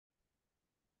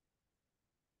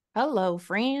Hello,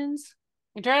 friends.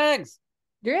 Drugs,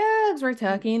 Drugs. We're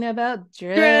talking about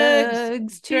drugs,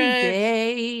 drugs drugs.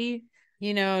 today.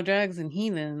 Drugs and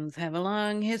heathens have a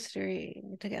long history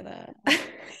together.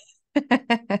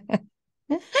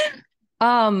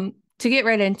 To get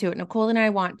right into it, Nicole and I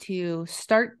want to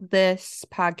start this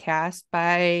podcast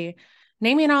by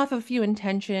naming off a few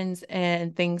intentions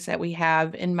and things that we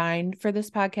have in mind for this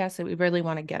podcast that we really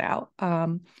want to get out.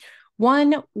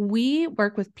 One, we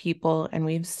work with people and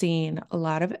we've seen a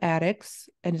lot of addicts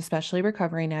and especially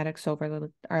recovering addicts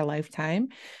over our lifetime.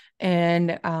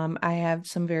 And I have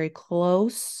some very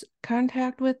close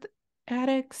contact with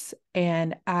addicts,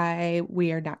 and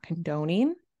we are not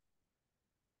condoning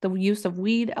the use of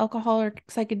weed, alcohol, or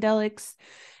psychedelics.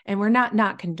 And we're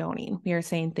not condoning. We are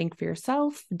saying think for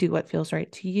yourself, do what feels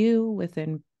right to you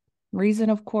within reason,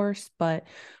 of course, but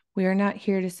we are not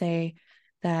here to say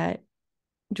that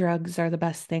drugs are the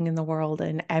best thing in the world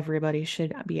and everybody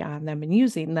should be on them and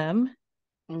using them.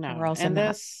 We're No, also and not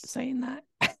this, saying that.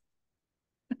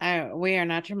 we are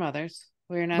not your mothers.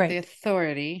 We are not the Right.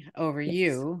 authority over Yes.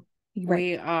 you. Right.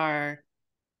 We are,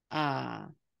 uh,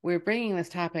 we're bringing this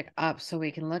topic up so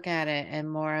we can look at it in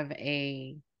more of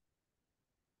a,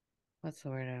 what's the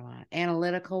word I want?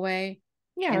 Analytical way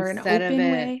Yeah. Or an instead of open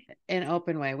it way. an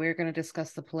open way. We're going to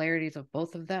discuss the polarities of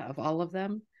both of them, of all of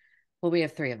them. Well, we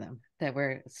have three of them that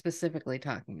we're specifically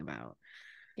talking about.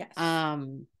 Yes.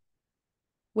 Um,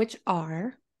 Which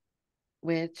are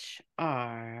which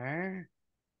are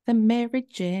the Mary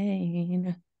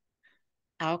Jane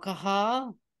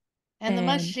alcohol and the and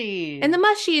the mushies.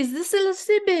 mushies, the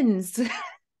psilocybins.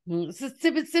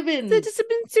 Sibbins.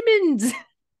 Sibbins.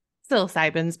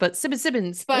 Psilocybins, but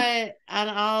sibbins. But on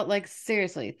all, like,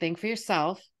 seriously, think for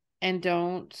yourself and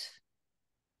don't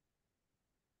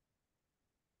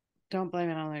blame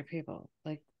it on other people.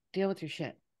 Like, deal with your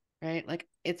shit, right? Like,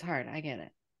 it's hard. I get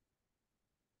it.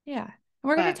 Yeah. And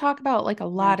we're going to But talk about like a we're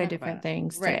gonna lot of talk about different it.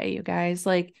 things Right. today, you guys.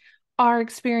 Like our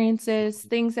experiences,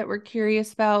 things that we're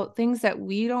curious about, things that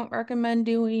we don't recommend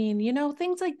doing,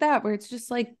 things like that, where it's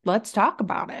just like, let's talk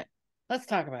about it. Let's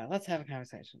talk about it. Let's have a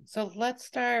conversation. So let's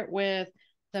start with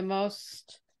the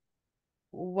most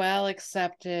well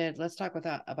accepted. Let's talk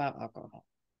about alcohol.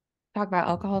 Talk about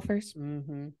alcohol first.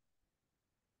 Mm-hmm.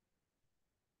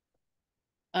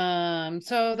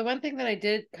 So the one thing that I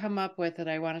did come up with that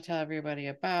I want to tell everybody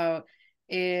about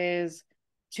is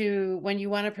to when you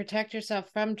want to protect yourself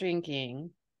from drinking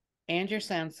and you're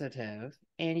sensitive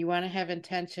and you want to have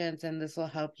intentions, and this will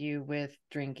help you with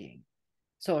drinking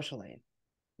socially.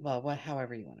 Well,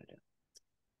 however you want to do.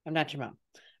 I'm not your mom.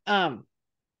 Um,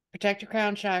 Protect your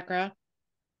crown chakra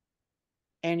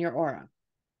and your aura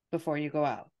before you go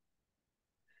out.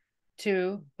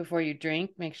 Two, before you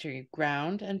drink, make sure you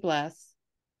ground and bless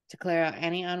to clear out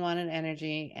any unwanted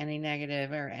energy, any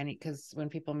negative or any, because when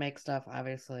people make stuff,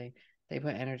 obviously they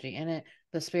put energy in it.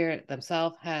 The spirit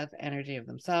themselves has energy of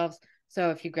themselves. So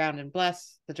if you ground and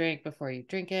bless the drink before you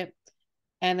drink it,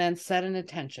 and then set an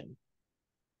intention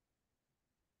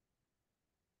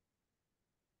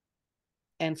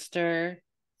and stir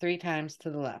 3 times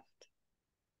to the left.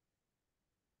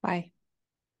 Why?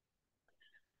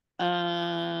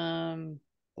 Um,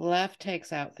 Left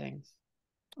takes out things.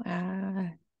 Uh,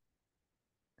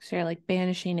 so you're like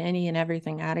banishing any and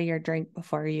everything out of your drink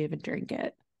before you even drink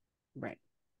it. Right.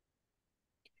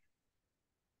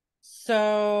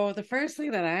 So the first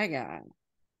thing that I got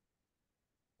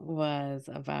was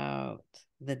about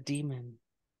the demon.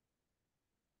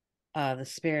 The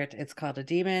spirit. It's called a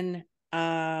demon.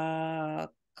 Alcola.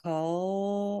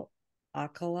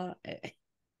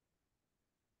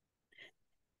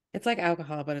 It's like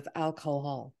alcohol, but it's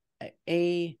alcohol.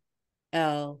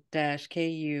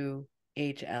 AL-KUHL.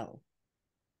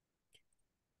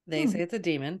 They Hmm. say it's a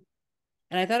demon.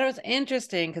 And I thought it was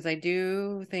interesting because I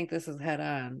do think this is head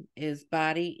on, is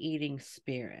body eating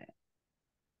spirit.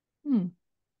 Hmm.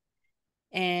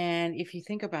 And if you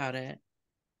think about it,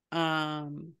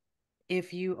 um,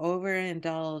 if you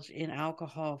overindulge in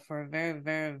alcohol for a very,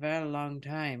 very, very long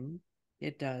time,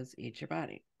 it does eat your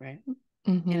body, right? In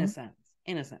a Mm-hmm. sense.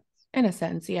 In a sense. In a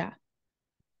sense, yeah.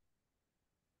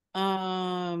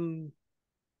 Um,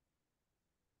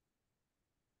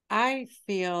 I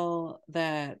feel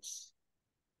that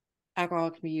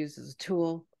alcohol can be used as a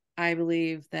tool. I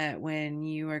believe that when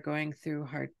you are going through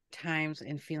hard times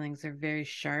and feelings are very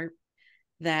sharp,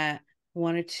 that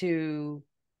 1 or 2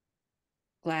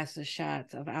 glasses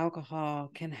shots of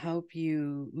alcohol can help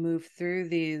you move through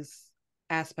these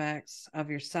aspects of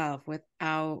yourself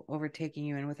without overtaking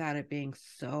you and without it being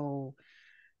so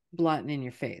blunt and in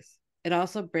your face. It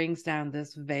also brings down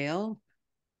this veil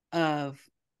of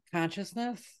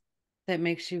consciousness that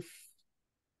makes you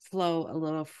flow a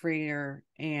little freer.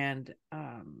 And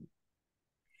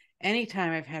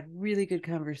anytime I've had really good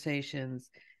conversations,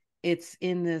 it's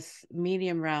in this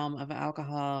medium realm of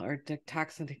alcohol or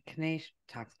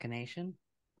detoxification.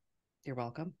 You're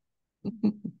welcome.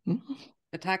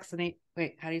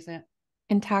 Wait, how do you say it?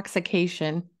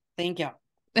 Intoxication. Thank you.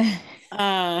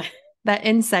 That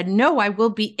N said, no, I will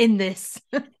be in this.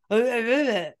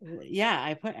 Yeah,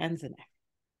 I put N's in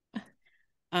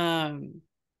there.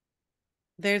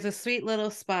 There's a sweet little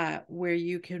spot where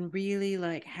you can really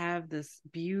like have this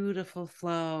beautiful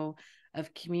flow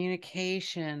of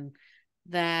communication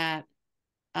that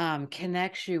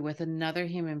connects you with another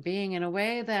human being in a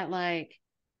way that, like,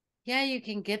 yeah, you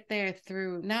can get there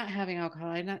through not having alcohol.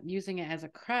 I'm not using it as a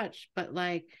crutch, but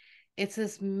like it's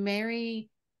this merry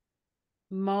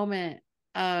moment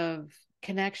of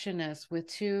connectionness with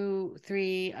two,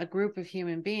 three, a group of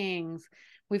human beings.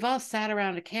 We've all sat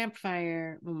around a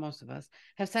campfire. Well, most of us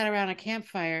have sat around a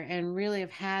campfire and really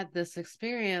have had this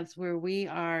experience where we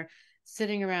are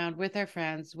sitting around with our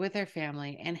friends, with our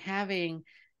family, and having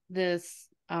this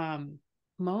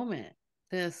moment,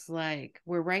 this like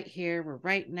we're right here, we're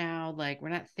right now, like we're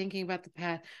not thinking about the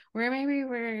past, where maybe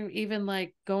we're even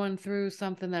like going through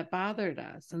something that bothered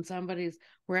us and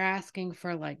we're asking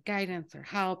for like guidance or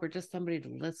help or just somebody to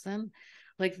listen.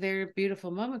 Like there are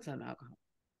beautiful moments on alcohol.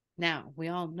 Now we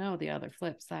all know the other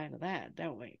flip side of that,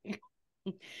 don't we?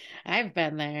 I've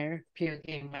been there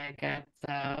puking my guts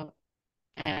out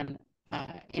and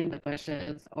in the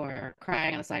bushes or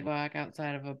crying on the sidewalk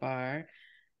outside of a bar.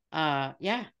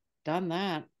 Yeah, done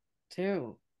that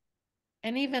too.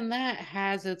 And even that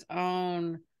has its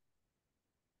own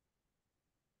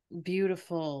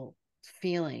beautiful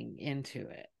feeling into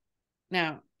it.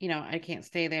 Now, I can't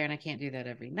stay there and I can't do that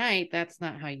every night. That's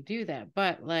not how you do that.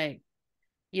 But like,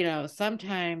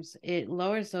 sometimes it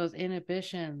lowers those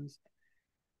inhibitions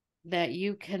that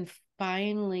you can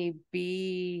finally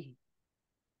be,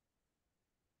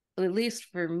 at least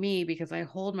for me, because I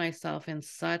hold myself in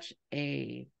such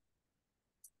a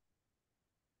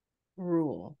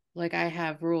rule. Like I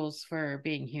have rules for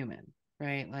being human,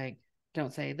 right? Like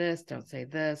don't say this, don't say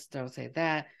this, don't say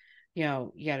that.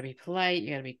 You got to be polite,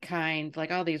 you got to be kind,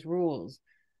 like all these rules.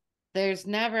 There's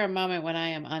never a moment when I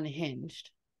am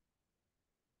unhinged.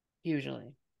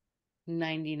 Usually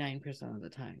 99% of the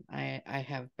time I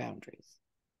have boundaries.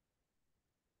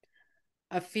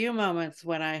 A few moments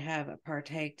when I have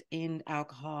partaked in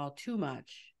alcohol too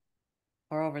much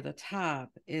or over the top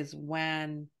is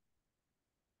when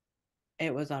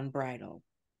it was unbridled.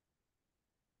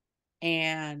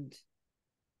 And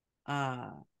uh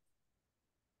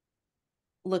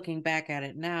looking back at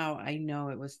it now, I know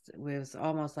it was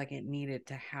almost like it needed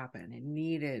to happen. It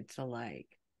needed to like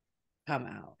come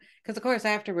out. Because of course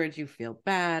afterwards you feel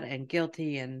bad and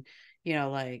guilty and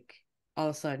like all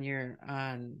of a sudden you're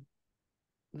on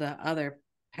the other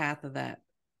path of that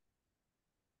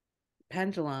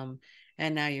pendulum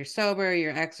and now you're sober,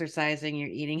 you're exercising, you're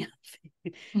eating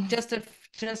just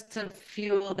to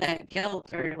fuel that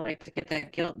guilt or like to get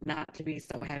that guilt not to be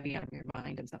so heavy on your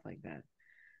mind and stuff like that.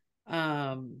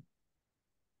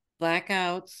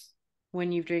 Blackouts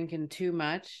when you've drinking too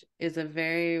much is a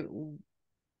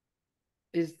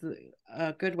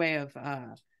good way of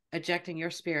ejecting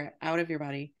your spirit out of your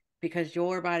body because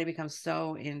your body becomes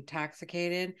so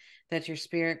intoxicated that your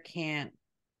spirit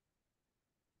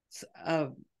uh,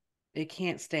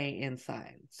 can't stay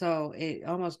inside. So it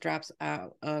almost drops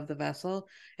out of the vessel.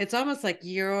 It's almost like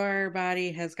your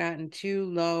body has gotten too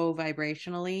low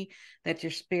vibrationally that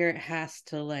your spirit has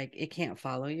to like, it can't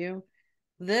follow you.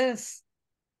 This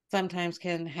sometimes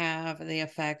can have the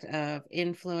effect of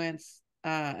influence,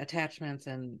 attachments,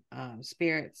 and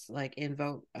spirits like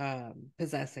invoke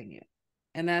possessing you.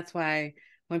 And that's why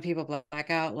when people black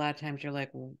out, a lot of times you're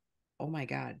like, oh my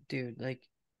God, dude, like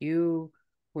you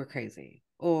were crazy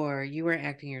or you were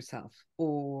acting yourself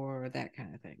or that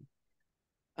kind of thing.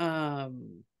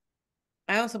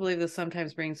 I also believe this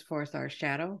sometimes brings forth our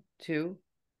shadow too,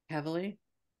 heavily.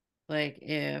 Like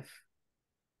if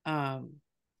um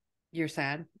you're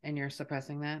sad and you're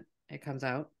suppressing that, it comes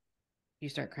out. You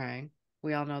start crying.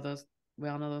 We all know those. We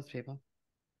all know those people.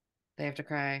 They have to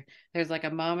cry. There's like a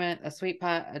moment, a sweet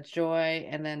pot, a joy,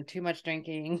 and then too much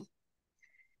drinking,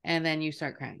 and then you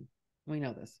start crying. We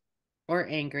know this. Or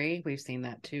angry. We've seen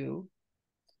that too.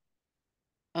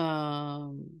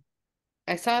 Um,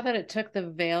 I saw that it took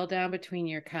the veil down between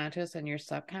your conscious and your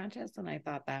subconscious, and I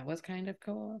thought that was kind of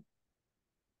cool.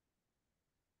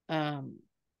 Um,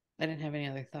 I didn't have any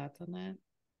other thoughts on that.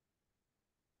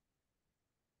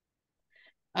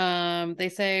 They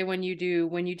say when you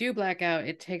do black out,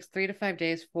 it takes 3 to 5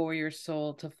 days for your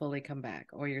soul to fully come back,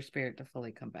 or your spirit to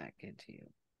fully come back into you.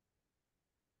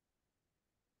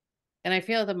 And I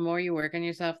feel the more you work on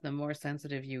yourself, the more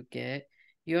sensitive you get.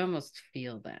 You almost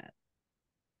feel that.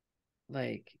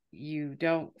 Like you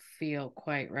don't feel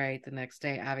quite right the next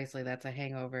day. Obviously, that's a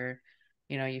hangover.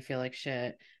 You feel like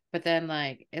shit. But then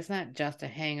like it's not just a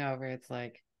hangover, it's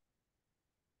like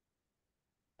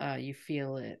you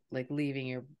feel it like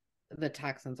leaving the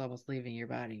toxins almost leaving your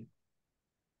body.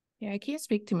 Yeah, I can't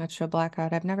speak too much to a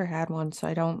blackout. I've never had one, so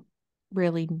I don't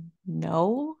really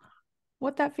know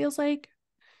what that feels like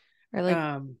or like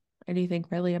Um, anything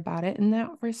really about it in that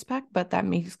respect, but that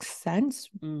makes sense.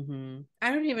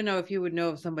 I don't even know if you would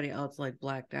know if somebody else like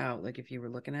blacked out, like if you were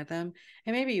looking at them.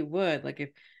 And maybe you would, like if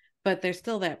but they're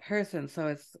still that person,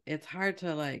 so it's hard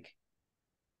to like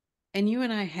and you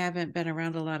and I haven't been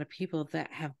around a lot of people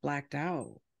that have blacked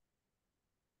out.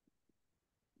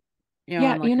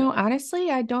 Yeah, On like a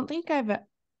honestly, I don't think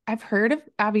I've heard of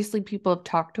obviously people have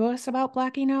talked to us about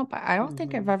blacking out, but I don't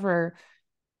think I've mhm, ever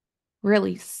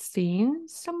really seen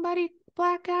somebody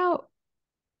black out.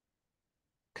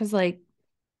 Because like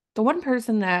the one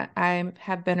person that I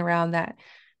have been around that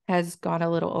has gone a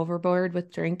little overboard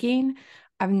with drinking,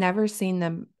 I've never seen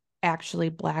them actually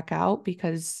black out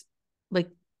because like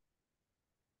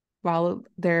while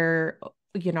their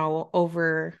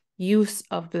overuse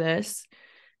of this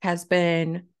has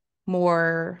been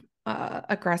more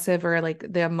aggressive or like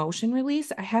the emotion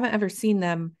release, I haven't ever seen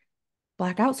them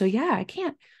black out. So yeah,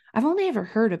 I've only ever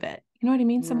heard of it. You know what I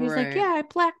mean? Somebody's like, right. yeah, I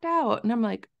blacked out. And I'm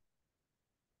like,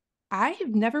 I have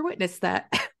never witnessed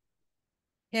that.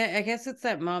 Yeah, I guess it's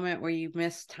that moment where you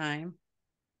miss time,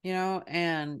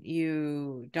 and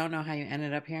you don't know how you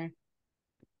ended up here.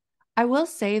 I will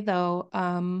say though,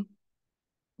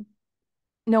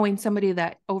 knowing somebody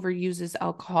that overuses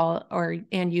alcohol or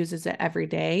and uses it every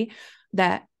day,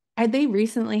 that they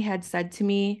recently had said to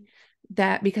me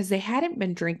that because they hadn't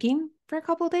been drinking for a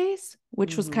couple of days,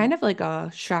 which was Mm-hmm. kind of like a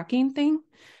shocking thing.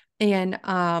 And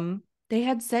they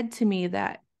had said to me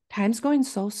that time's going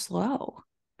so slow.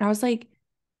 And I was like,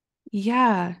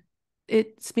 yeah,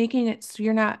 it's making it so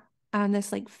you're not on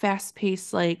this like fast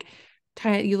pace, like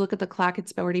time. You look at the clock,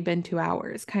 it's already been 2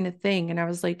 hours kind of thing. And I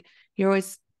was like, you're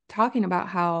always talking about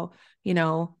how,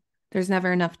 there's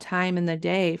never enough time in the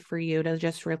day for you to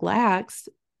just relax,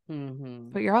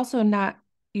 Mm-hmm. but you're also not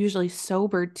usually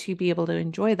sober to be able to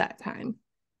enjoy that time.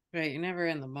 Right, you're never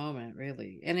in the moment,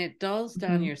 really. And it dulls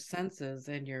down Mhm. your senses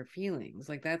and your feelings.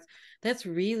 Like that's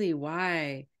really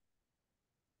why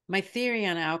my theory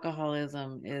on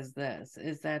alcoholism is this,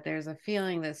 is that there's a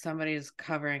feeling that somebody is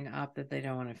covering up that they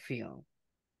don't want to feel,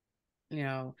 you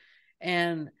know.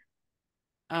 And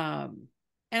um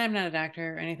and I'm not a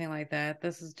doctor or anything like that.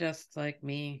 This is just like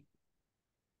me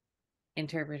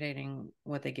interpreting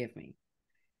what they give me.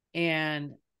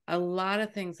 And a lot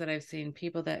of things that I've seen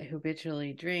people that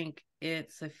habitually drink,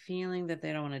 it's a feeling that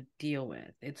they don't want to deal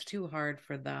with. It's too hard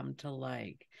for them to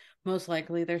like. Most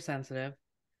likely they're sensitive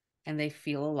and they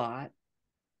feel a lot,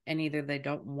 and either they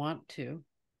don't want to,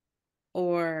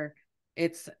 or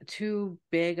it's too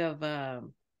big of a,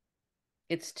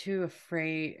 it's too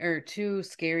afraid or too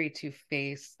scary to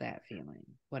face that feeling,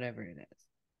 whatever it is.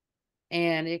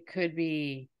 And it could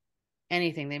be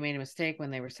anything. They made a mistake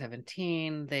when they were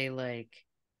 17. They like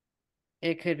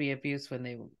it could be abuse when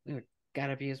they got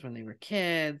abused when they were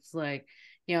kids. Like,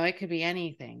 it could be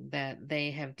anything that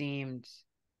they have deemed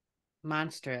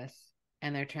monstrous,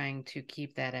 and they're trying to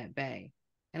keep that at bay.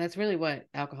 And that's really what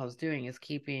alcohol is doing, is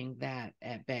keeping that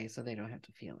at bay so they don't have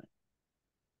to feel it.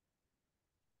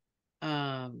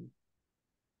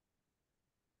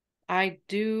 I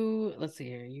do, let's see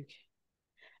here.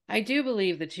 I do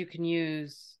believe that you can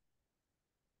use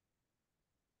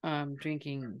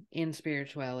drinking in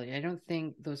spirituality. I don't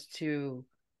think those two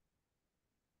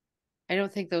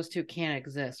can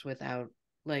exist without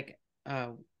like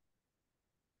uh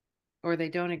or they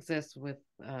don't exist with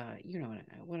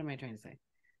what am I trying to say?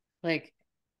 Like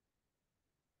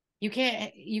you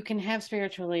can have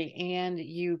spiritually and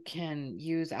you can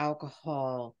use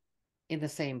alcohol in the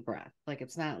same breath. Like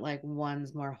it's not like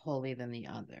one's more holy than the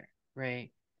other,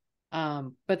 right?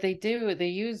 But they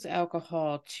use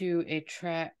alcohol to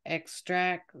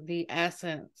extract the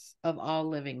essence of all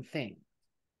living things.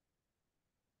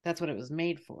 That's what it was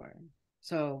made for.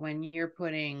 So when you're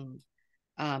putting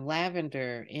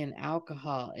lavender in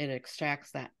alcohol, it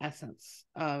extracts that essence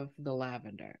of the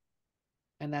lavender.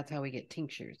 And that's how we get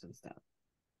tinctures and stuff.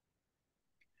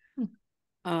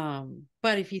 Hmm.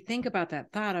 But if you think about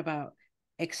that thought about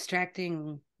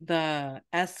extracting the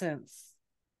essence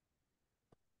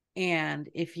And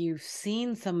if you've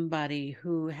seen somebody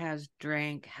who has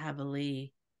drank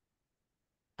heavily,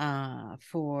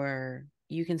 for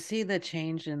you can see the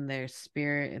change in their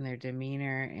spirit and their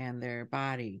demeanor and their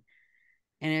body.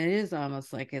 And it is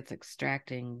almost like it's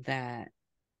extracting that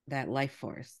life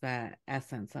force, that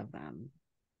essence of them.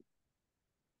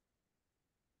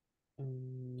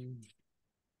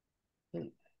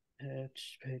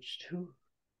 Page two.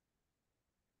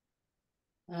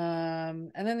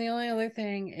 And then the only other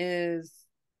thing is,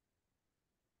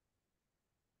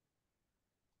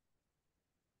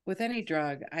 with any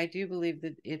drug, I do believe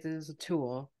that it is a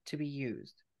tool to be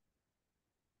used.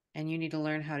 And you need to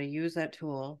learn how to use that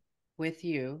tool with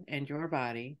you and your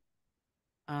body,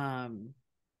 um,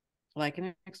 like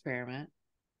an experiment,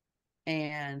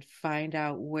 and find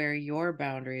out where your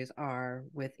boundaries are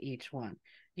with each one.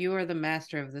 You are the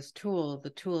master of this tool. The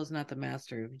tool is not the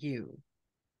master of you.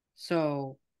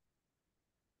 So,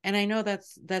 and I know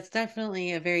that's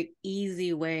definitely a very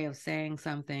easy way of saying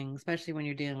something, especially when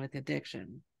you're dealing with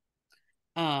addiction.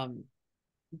 Um,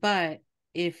 but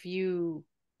if you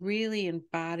really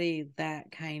embody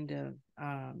that kind of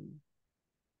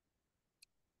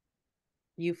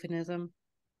euphemism,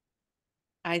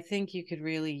 I think you could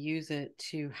really use it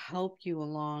to help you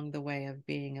along the way of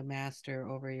being a master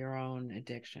over your own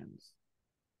addictions.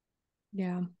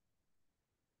 Yeah.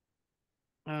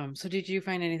 So did you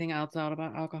find anything else out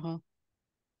about alcohol?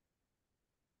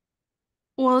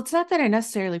 Well, it's not that I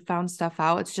necessarily found stuff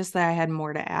out. It's just that I had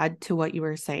more to add to what you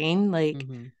were saying. Like,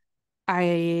 Mm-hmm.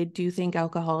 I do think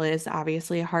alcohol is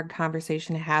obviously a hard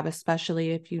conversation to have,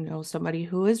 especially if you know somebody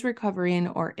who is recovering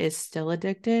or is still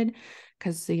addicted.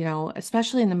 Because,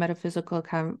 especially in the metaphysical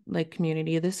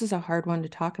community, this is a hard one to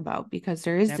talk about because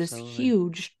there is this Absolutely.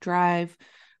 huge drive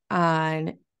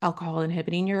on alcohol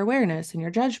inhibiting your awareness and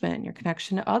your judgment and your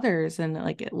connection to others and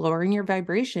like lowering your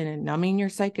vibration and numbing your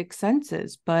psychic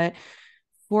senses. But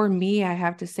for me, I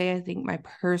have to say, I think my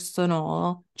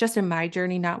personal, just in my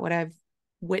journey, not what I've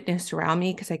witnessed around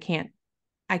me, because I can't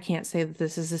say that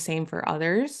this is the same for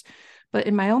others, but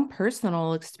in my own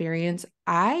personal experience,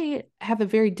 I have a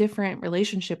very different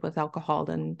relationship with alcohol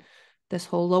than this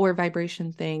whole lower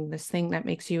vibration thing, this thing that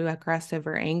makes you aggressive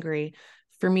or angry.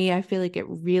 For me, I feel like it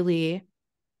really,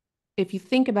 if you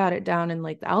think about it down in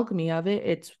like the alchemy of it,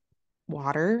 it's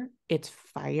water, it's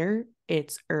fire,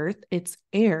 it's earth, it's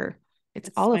air. It's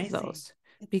It's all of spicy. those.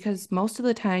 It's Because most of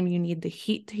the time you need the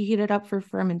heat to heat it up for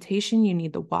fermentation. You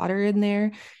need the water in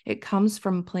there. It comes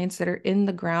from plants that are in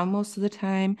the ground most of the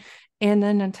time. And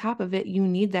then on top of it, you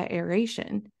need that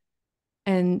aeration.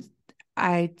 And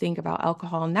I think about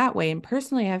alcohol in that way. And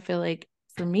personally, I feel like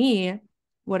for me,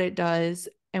 what it does,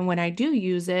 and when I do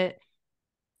use it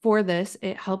for this,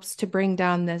 it helps to bring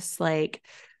down this like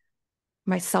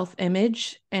my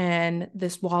self-image and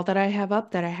this wall that I have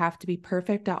up that I have to be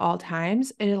perfect at all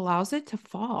times. It allows it to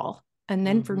fall. And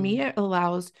then for mm-hmm. me, it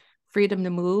allows freedom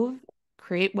to move,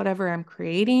 create whatever I'm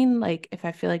creating. Like if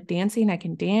I feel like dancing, I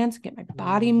can dance, get my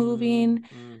body Mm-hmm. moving.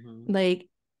 Mm-hmm. Like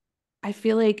I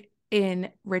feel like in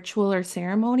ritual or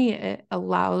ceremony, it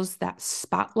allows that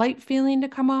spotlight feeling to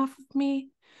come off of me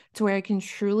to where I can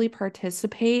truly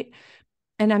participate.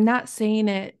 And I'm not saying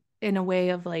it in a way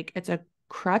of like it's a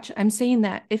crutch. I'm saying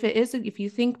that if you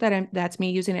think that that's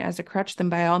me using it as a crutch, then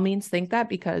by all means think that,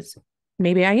 because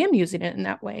maybe I am using it in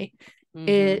that way. Mm-hmm.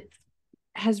 It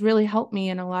has really helped me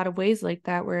in a lot of ways like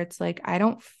that, where it's like I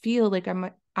don't feel like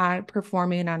I'm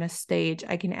performing on a stage.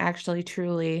 I can actually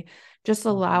truly just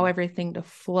allow Mm-hmm. everything to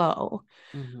flow.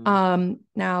 Mm-hmm.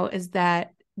 Now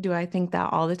do I think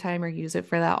that all the time or use it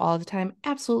for that all the time?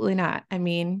 Absolutely not. I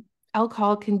mean,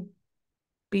 alcohol can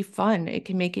be fun. It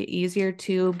can make it easier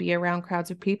to be around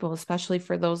crowds of people, especially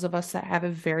for those of us that have a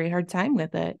very hard time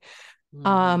with it. Mm-hmm.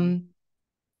 Um,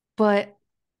 but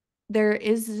there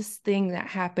is this thing that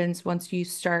happens once you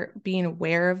start being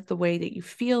aware of the way that you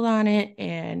feel on it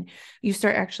and you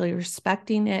start actually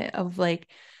respecting it, of like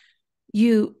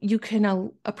you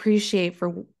can appreciate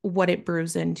for what it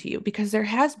brews into you, because there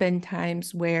has been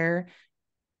times where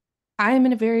I am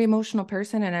a very emotional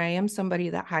person and I am somebody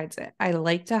that hides it. I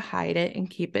like to hide it and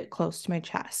keep it close to my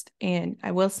chest. And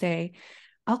I will say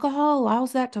alcohol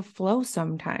allows that to flow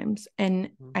sometimes.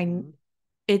 And I Mm-hmm.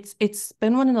 it's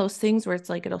been one of those things where it's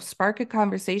like it'll spark a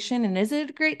conversation. And is it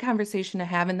a great conversation to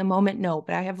have in the moment? No,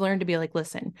 but I have learned to be like,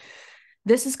 listen,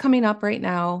 this is coming up right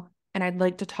now and I'd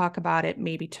like to talk about it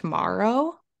maybe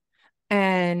tomorrow.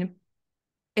 And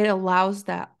it allows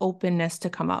that openness to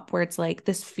come up where it's like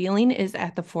this feeling is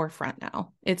at the forefront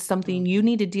now. It's something you Mm-hmm.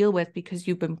 need to deal with because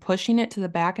you've been pushing it to the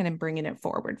back and then bringing it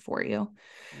forward for you.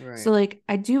 So Right. like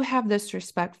I do have this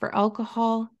respect for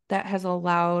alcohol that has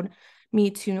allowed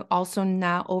me to also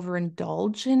not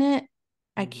overindulge in it.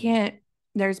 I can't,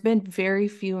 there's been very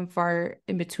few and far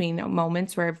in between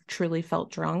moments where I've truly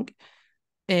felt drunk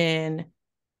in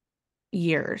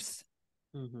years.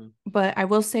 But I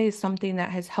will say something that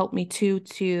has helped me too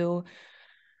to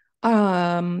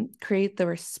create the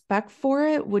respect for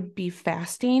it would be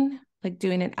fasting, like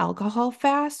doing an alcohol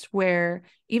fast where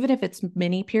even if it's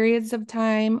mini periods of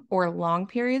time or long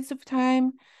periods of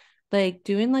time, like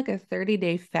doing like a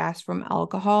 30-day fast from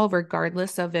alcohol,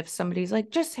 regardless of if somebody's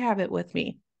like, just have it with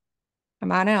me.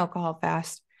 I'm on an alcohol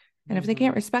fast. And if they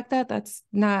can't respect that, that's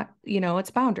not,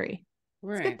 it's boundary.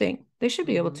 It's a good thing. They should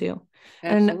be able to.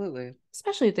 Absolutely. And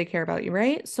especially if they care about you,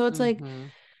 right? So it's like,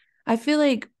 I feel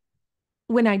like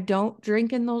when I don't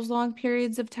drink in those long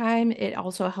periods of time, it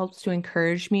also helps to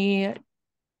encourage me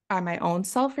on my own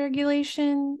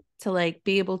self-regulation to like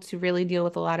be able to really deal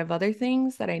with a lot of other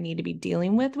things that I need to be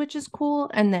dealing with, which is cool.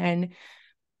 And then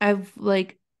I've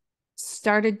like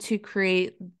started to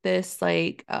create this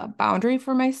like boundary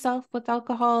for myself with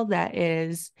alcohol that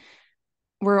is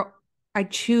where I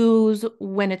choose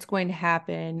when it's going to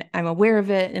happen. I'm aware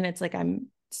of it, and it's like I'm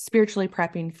spiritually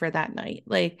prepping for that night.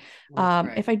 Like,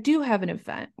 if I do have an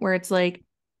event where it's like,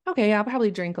 okay, I'll probably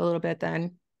drink a little bit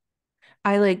then,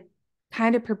 I like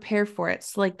kind of prepare for it.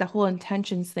 So like the whole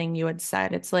intentions thing you had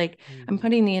said, it's like I'm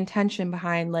putting the intention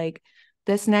behind like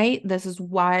this night, this is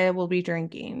why I will be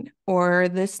drinking. Or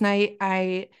this night,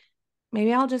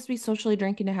 maybe I'll just be socially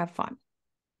drinking to have fun,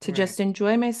 to just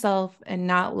enjoy myself and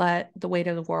not let the weight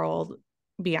of the world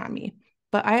be on me.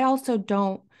 But I also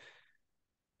don't,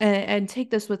 and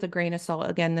take this with a grain of salt.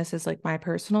 Again, this is like my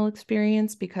personal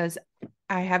experience because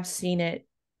I have seen it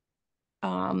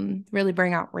really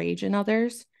bring out rage in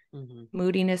others,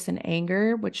 moodiness and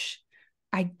anger, which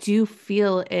I do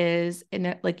feel is,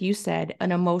 like you said,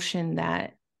 an emotion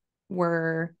that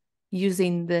we're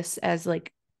using this as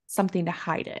like something to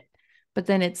hide it. But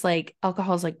then it's like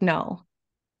alcohol's like, no,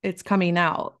 it's coming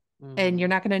out and you're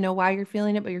not going to know why you're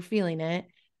feeling it, but you're feeling it.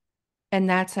 And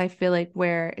that's, I feel like,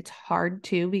 where it's hard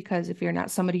too, because if you're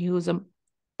not somebody who's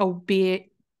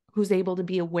who's able to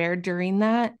be aware during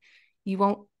that, you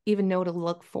won't even know to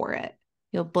look for it.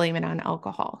 You'll blame it on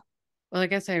alcohol. Well, I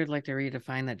guess I would like to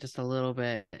redefine that just a little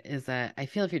bit, is that I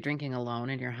feel if you're drinking alone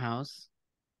in your house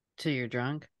till you're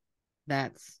drunk,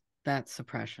 that's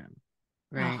suppression,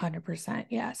 right? 100%.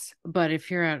 Yes. But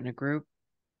if you're out in a group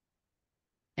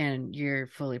and you're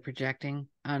fully projecting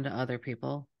onto other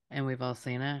people, and we've all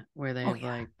seen it where they've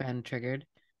like been triggered,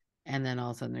 and then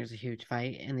all of a sudden there's a huge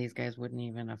fight and these guys wouldn't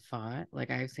even have fought. Like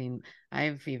I've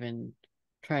even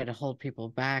tried to hold people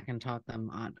back and talk them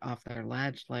off their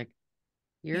ledge, like,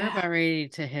 you're about ready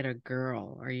to hit a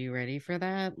girl. Are you ready for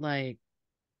that? Like,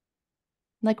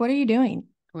 what are you doing?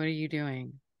 what are you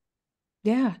doing?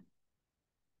 Yeah.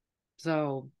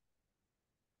 So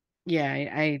yeah,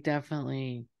 I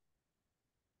definitely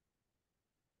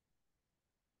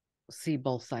see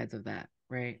both sides of that,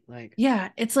 right? Like, Yeah,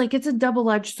 it's like it's a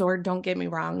double-edged sword, don't get me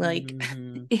wrong. Like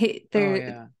oh there,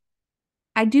 yeah.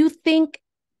 I do think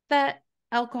that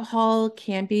alcohol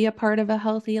can be a part of a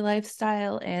healthy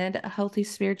lifestyle and a healthy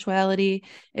spirituality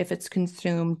if it's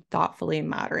consumed thoughtfully and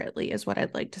moderately, is what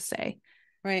I'd like to say.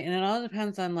 Right. And it all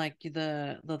depends on like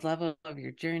the level of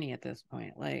your journey at this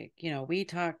point. Like, we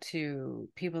talk to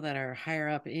people that are higher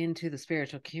up into the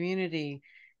spiritual community,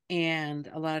 and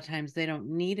a lot of times they don't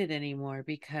need it anymore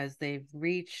because they've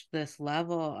reached this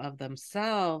level of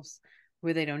themselves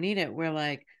where they don't need it. Where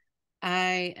like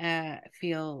I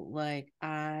feel like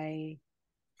I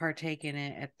partake in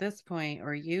it at this point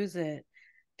or use it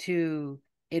to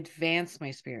advance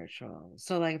my spiritual.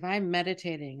 So like if I'm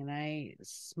meditating and I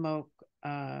smoke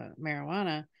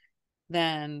marijuana,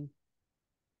 then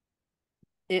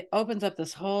it opens up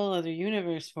this whole other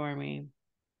universe for me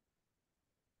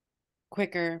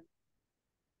quicker,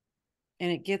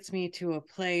 and it gets me to a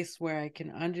place where I can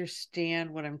understand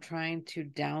what I'm trying to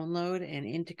download and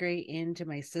integrate into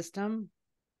my system,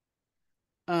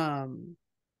 um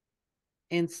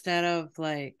instead of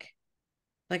like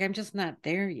I'm just not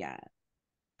there yet.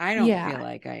 I don't feel Yeah,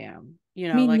 like I am, me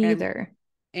like I'm, neither.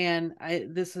 and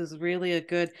this is really a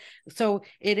good, so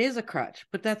it is a crutch,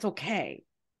 but that's okay.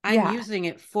 I'm Yeah. using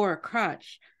it for a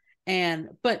crutch,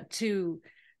 but to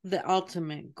the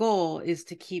ultimate goal is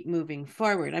to keep moving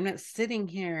forward. I'm not sitting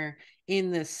here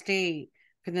in this state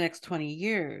for the next 20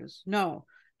 years. No,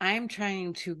 I'm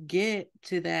trying to get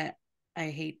to that,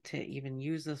 I hate to even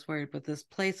use this word, but this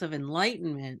place of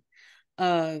enlightenment,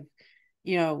 of,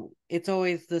 it's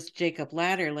always this Jacob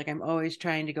ladder. Like I'm always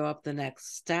trying to go up the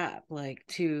next step, like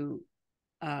to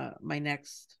my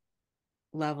next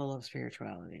level of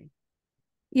spirituality.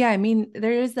 Yeah, I mean,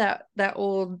 there is that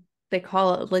old, they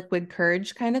call it liquid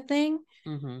courage kind of thing.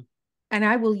 Mm-hmm. And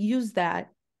I will use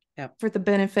that Yep. for the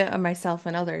benefit of myself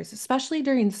and others, especially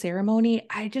during the ceremony.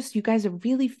 You guys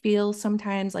really feel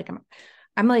sometimes like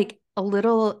I'm like a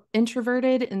little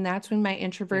introverted, and that's when my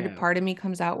introverted Yeah. part of me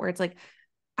comes out, where it's like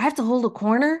I have to hold a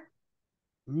corner.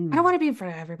 I don't Mm. want to be in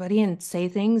front of everybody and say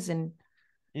things and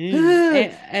And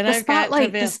the I've got to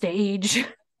spotlight, the be stage.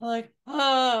 like,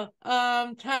 oh,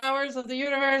 towers of the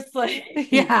universe, like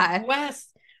Yeah.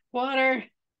 west, water,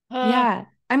 uh, Yeah.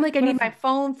 I'm like, I what need if, my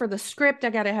phone for the script. I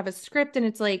got to have a script. And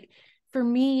it's like, for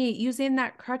me, using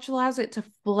that crutch allows it to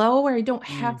flow where I don't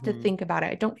have to mm-hmm. think about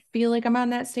it. I don't feel like I'm on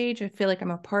that stage. I feel like I'm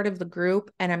a part of the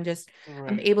group, and I'm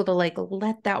Right. able to like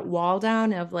let that wall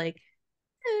down of like,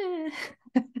 eh,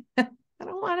 I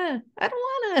don't want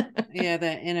to. Yeah,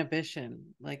 that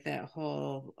inhibition, like that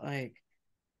whole, like,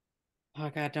 oh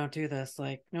God, don't do this.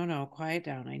 Like, no, no, quiet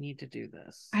down. I need to do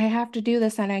this. I have to do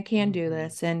this and I can do Mm-hmm.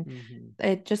 this. And Mm-hmm.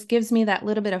 it just gives me that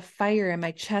little bit of fire in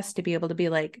my chest to be able to be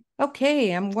like,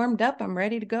 okay, I'm warmed up. I'm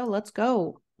ready to go. Let's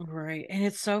go. Right. And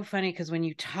it's so funny because when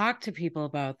you talk to people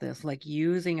about this, like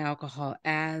using alcohol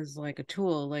as like a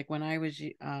tool, like when I was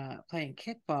playing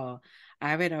kickball,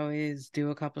 I would always do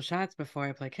a couple shots before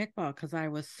I play kickball because I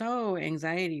was so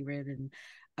anxiety ridden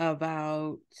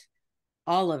about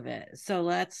all of it. So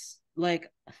let's like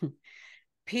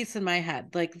peace in my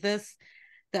head. Like this,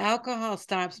 the alcohol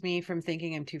stops me from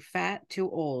thinking I'm too fat, too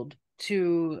old,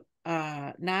 too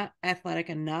not athletic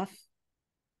enough.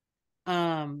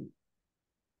 Um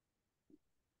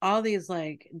all these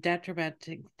like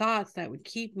detrimenting thoughts that would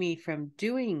keep me from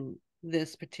doing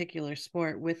this particular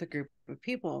sport with a group of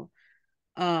people.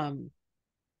 Um,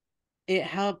 it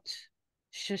helped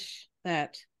shush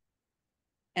that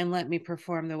and let me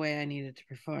perform the way I needed to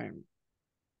perform.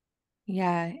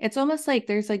 Yeah, it's almost like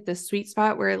there's like this sweet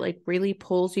spot where it like really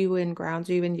pulls you and grounds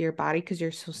you into your body because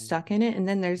you're so stuck in it. And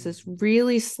then there's this Mm-hmm.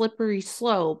 really slippery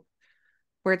slope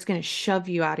where it's going to shove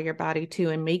you out of your body too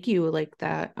and make you like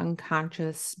that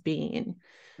unconscious being.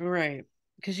 Right.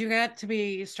 Because you got to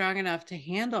be strong enough to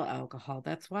handle alcohol.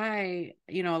 That's why,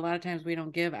 a lot of times we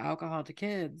don't give alcohol to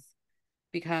kids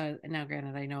because now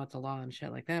granted I know it's a law and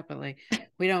shit like that, but like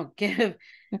we don't give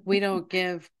we don't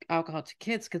give alcohol to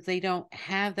kids because they don't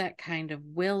have that kind of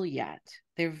will yet.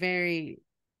 They're very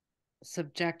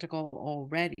subjectical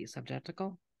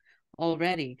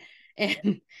already.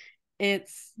 And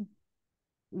it's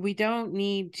we don't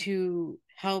need to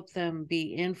help them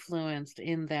be influenced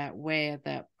in that way at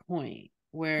that point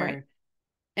Right. where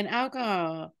and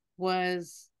alcohol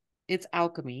was it's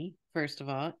alchemy, first of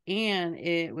all, and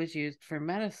it was used for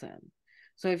medicine.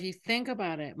 So if you think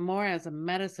about it more as a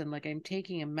medicine, like I'm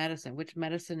taking a medicine, which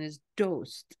medicine is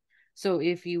dosed. So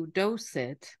if you dose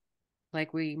it,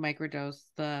 like we microdose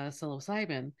the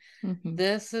psilocybin, Mm-hmm.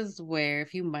 this is where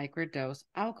if you microdose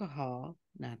alcohol,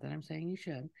 not that I'm saying you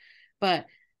should, but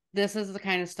this is the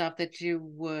kind of stuff that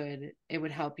it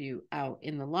would help you out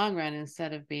in the long run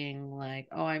instead of being like,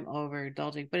 oh, I'm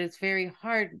overindulging. But it's very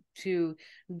hard to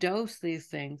dose these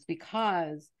things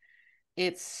because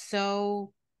it's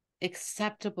so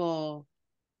acceptable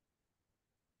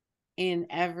in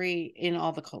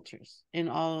all the cultures, in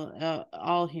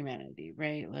all humanity,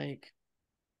 right? Like,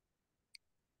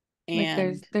 Like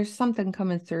and there's something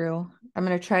coming through. I'm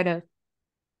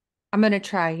gonna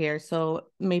try here. So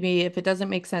maybe if it doesn't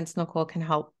make sense, Nicole can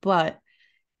help. But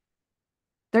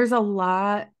there's a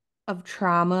lot of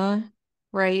trauma,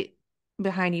 right,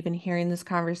 behind even hearing this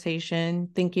conversation,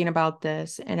 thinking about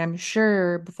this. And I'm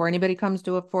sure before anybody comes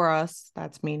to it for us,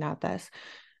 that's me, not this.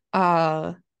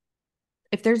 Uh,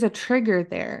 if there's a trigger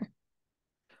there,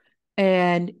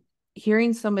 and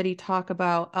hearing somebody talk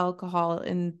about alcohol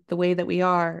in the way that we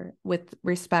are with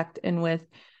respect and with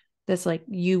this, like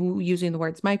you using the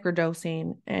words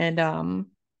microdosing and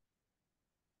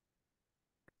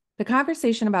the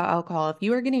conversation about alcohol, if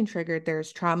you are getting triggered,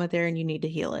 there's trauma there and you need to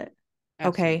heal it.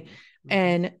 Okay. absolutely. Mm-hmm.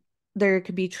 And there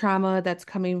could be trauma that's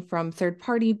coming from third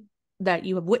party that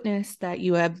you have witnessed, that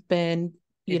you have been,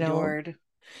 Endured.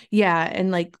 yeah.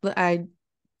 And like, I'm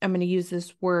going to use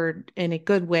this word in a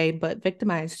good way, but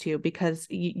victimized you because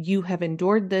you have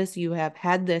endured this, you have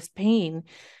had this pain.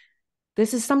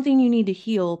 This is something you need to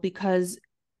heal because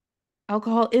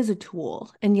alcohol is a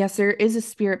tool, and yes, there is a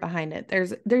spirit behind it.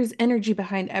 There's energy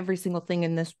behind every single thing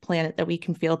in this planet that we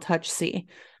can feel, touch, see,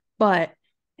 but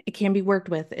it can be worked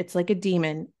with. It's like a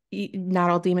demon. not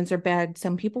all demons are bad.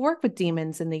 Some people work with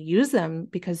demons and they use them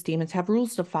because demons have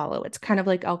rules to follow. It's kind of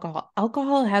like alcohol.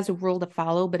 Alcohol has a rule to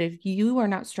follow, but if you are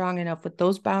not strong enough with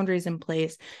those boundaries in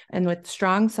place and with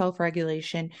strong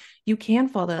self-regulation, you can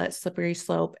fall to that slippery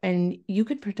slope and you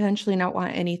could potentially not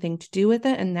want anything to do with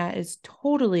it. And that is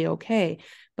totally okay.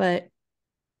 But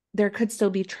there could still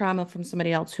be trauma from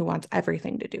somebody else who wants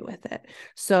everything to do with it.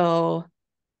 So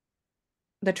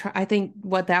I think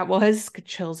what that was,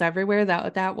 chills everywhere.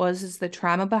 That was is the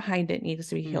trauma behind it needs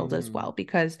to be healed as well,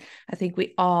 because I think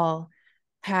we all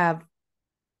have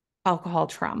alcohol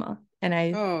trauma,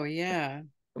 and Oh, yeah.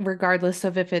 regardless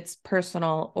of if it's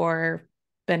personal or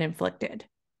been inflicted.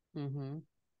 Mm-hmm.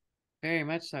 Very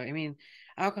much so. I mean,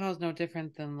 alcohol is no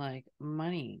different than like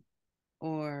money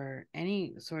or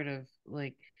any sort of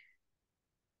like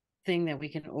thing that we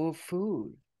can owe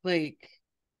food. Like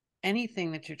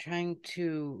anything that you're trying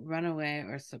to run away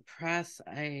or suppress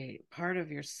a part of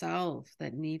yourself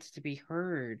that needs to be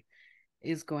heard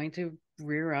is going to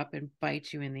rear up and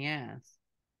bite you in the ass.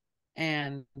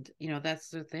 And, that's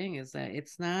the thing, is that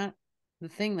it's not the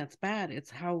thing that's bad,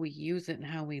 it's how we use it and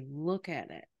how we look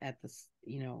at it at this,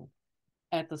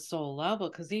 at the soul level.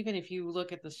 Because even if you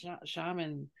look at the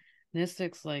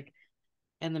shamanistics, like,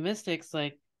 and the mystics,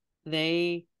 like,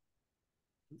 they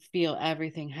feel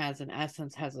everything has an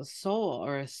essence, has a soul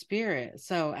or a spirit.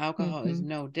 So alcohol is Mm-hmm.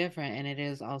 no different, and it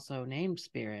is also named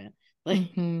spirit. Like,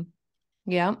 Mm-hmm.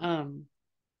 Yeah. um,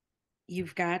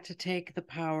 you've got to take the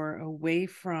power away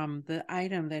from the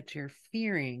item that you're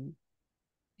fearing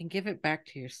and give it back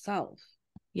to yourself.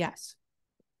 Yes.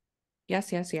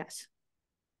 Yes. Yes. Yes.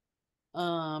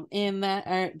 In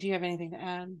that, do you have anything to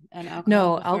add on alcohol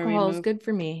No, before we alcohol is move? good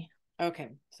for me. Okay,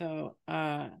 so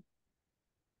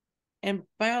and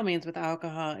by all means, with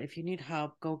alcohol, if you need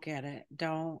help, go get it.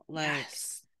 Don't like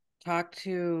Yes. talk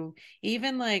to,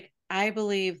 even like, I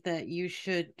believe that you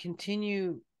should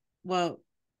continue. Well,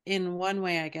 in one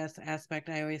way, I guess, aspect,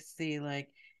 I always see like,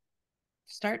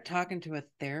 start talking to a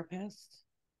therapist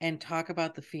and talk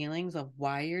about the feelings of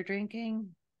why you're drinking,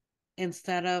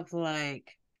 instead of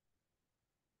like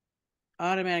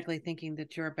automatically thinking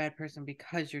that you're a bad person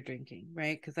because you're drinking,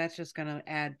 right? Because that's just going to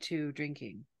add to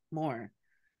drinking more.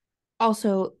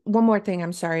 Also, one more thing,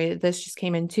 I'm sorry, this just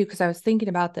came in too, because I was thinking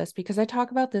about this because I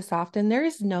talk about this often. There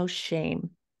is no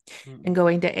shame in Mm-mm.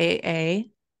 going to AA,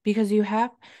 because you have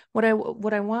what I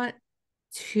want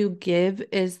to give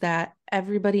is that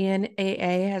everybody in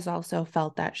AA has also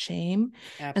felt that shame.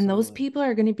 And those Absolutely. people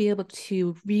are going to be able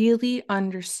to really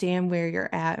understand where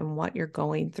you're at and what you're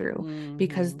going through,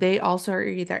 because Mm-hmm. they also are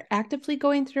either actively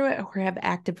going through it or have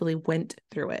actively went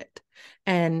through it.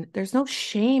 And there's no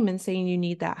shame in saying you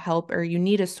need that help or you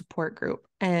need a support group.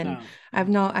 And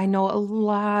No. I know a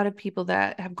lot of people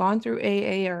that have gone through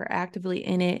AA or are actively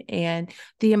in it, and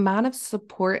the amount of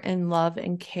support and love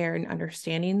and care and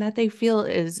understanding that they feel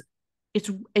is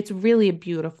it's really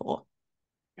beautiful.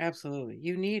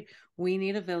 Absolutely. We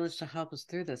need a village to help us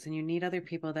through this, and you need other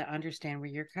people that understand where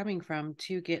you're coming from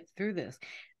to get through this.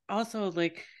 Also,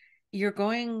 like, you're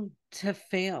going to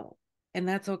fail, and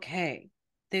that's okay.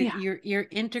 That Yeah. you're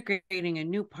integrating a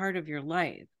new part of your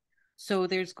life. So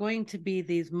there's going to be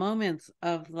these moments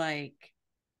of like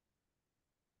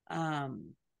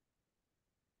um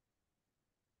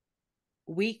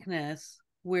weakness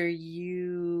where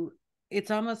it's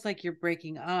almost like you're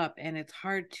breaking up, and it's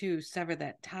hard to sever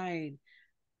that tide,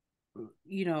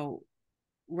 you know,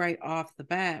 right off the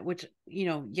bat, which,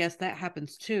 yes, that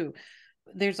happens too.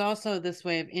 There's also this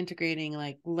way of integrating,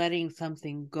 like letting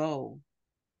something go.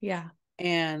 Yeah.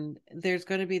 And there's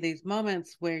going to be these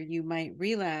moments where you might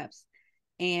relapse,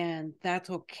 and that's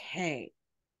okay.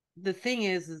 The thing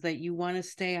is that you want to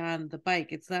stay on the bike.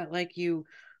 It's not like you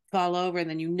fall over and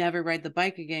then you never ride the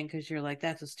bike again because you're like,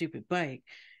 that's a stupid bike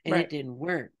and it Right. didn't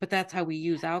work. But that's how we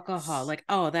use alcohol. Yes. Like,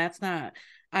 oh, that's not,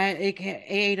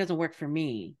 AA doesn't work for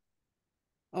me.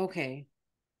 Okay,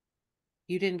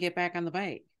 you didn't get back on the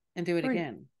bike and do it Right.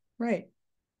 again. Right. Right.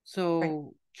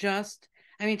 So just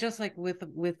like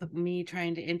with me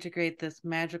trying to integrate this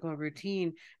magical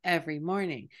routine every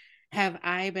morning, have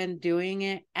I been doing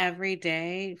it every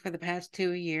day for the past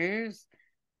 2 years?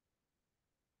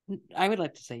 I would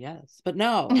like to say yes, but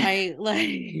no, I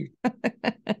like,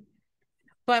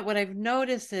 but what I've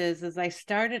noticed is I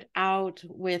started out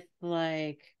with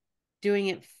like doing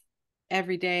it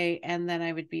every day, and then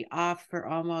I would be off for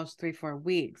almost 3-4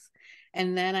 weeks,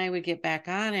 and then I would get back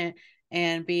on it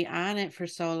and be on it for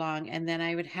so long, and then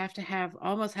I would have to have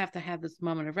this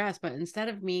moment of rest. But instead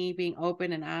of me being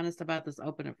open and honest about this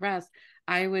open of rest,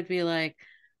 I would be like,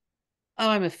 oh,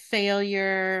 I'm a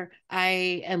failure,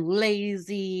 I am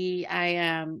lazy, I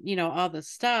am, all the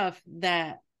stuff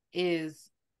that is,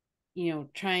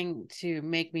 trying to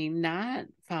make me not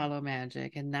follow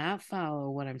magic and not follow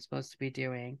what I'm supposed to be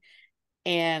doing,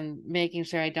 and making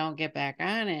sure I don't get back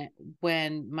on it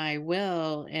when my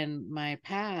will and my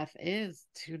path is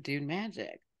to do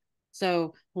magic.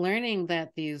 So learning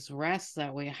that these rests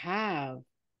that we have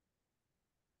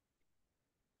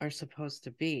are supposed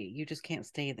to be, you just can't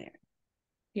stay there.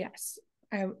 Yes.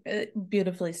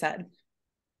 Beautifully said.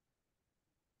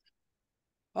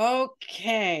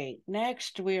 Okay,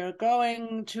 next we are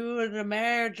going to the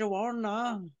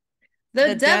marijuana. The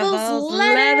The devil's devil's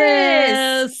lettuce.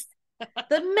 lettuce.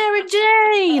 The Mary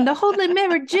Jane. The Holy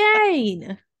Mary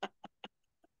Jane.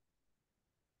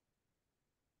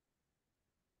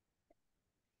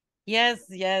 Yes,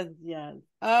 yes, yes.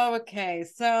 Okay,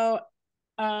 so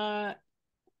uh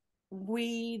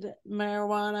weed,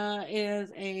 marijuana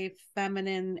is a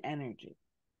feminine energy.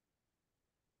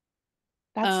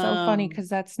 That's so funny because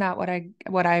that's not what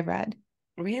I read.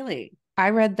 Really? I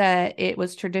read that it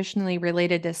was traditionally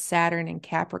related to Saturn and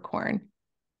Capricorn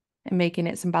and making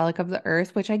it symbolic of the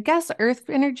earth, which I guess earth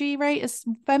energy, right, is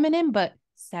feminine, but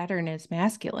Saturn is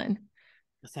masculine.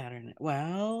 Saturn.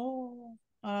 Well,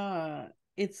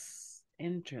 it's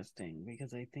interesting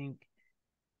because I think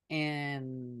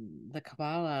in the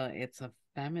Kabbalah it's a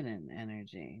feminine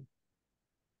energy.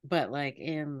 But like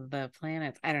in the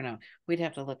planets, I don't know. We'd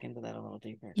have to look into that a little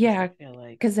deeper because I Yeah, feel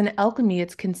like, because in alchemy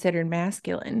it's considered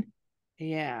masculine.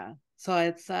 yeah. So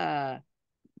it's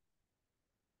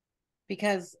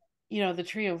because the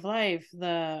tree of life,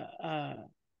 the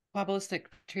Kabbalistic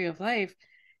tree of life,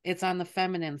 it's on the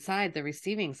feminine side, the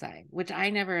receiving side, which I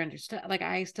never understood. Like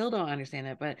I still don't understand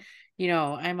it, but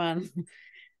I'm on.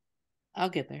 I'll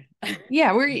get there.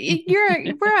 Yeah, we're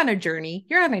on a journey.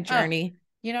 You're on a Oh, journey.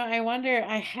 I wonder.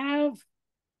 I have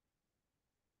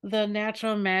The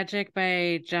Natural Magic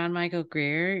by John Michael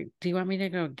Greer. Do you want me to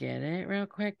go get it real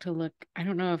quick to look? I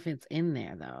don't know if it's in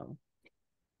there though,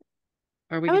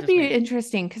 or we That could would just be wait.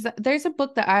 interesting because there's a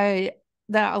book that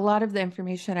a lot of the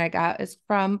information I got is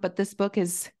from, but this book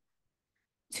is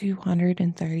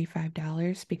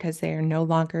 $235 because they are no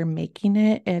longer making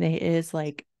it, and it is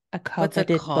like a What's it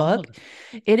coveted book. called?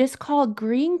 It is called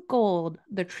Green Gold: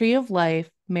 The Tree of Life,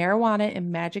 Marijuana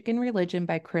and Magic and Religion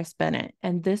by Chris Bennett.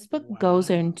 And this book goes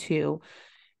Wow. into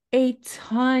a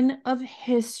ton of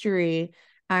history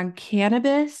on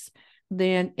cannabis,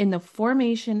 then in the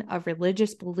formation of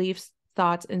religious beliefs,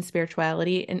 thoughts, and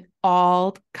spirituality in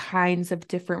all kinds of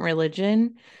different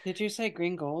religion. Did you say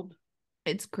green gold?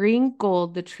 It's Green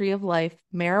Gold, The Tree of Life,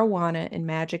 Marijuana and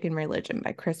Magic and Religion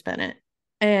by Chris Bennett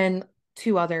and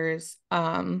two others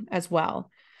as well.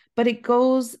 But it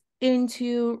goes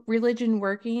into religion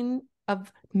working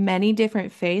of many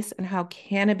different faiths and how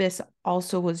cannabis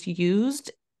also was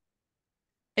used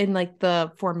in like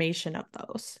the formation of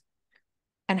those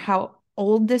and how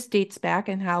old this dates back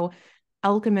and how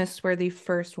alchemists were the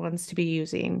first ones to be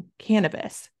using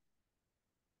cannabis.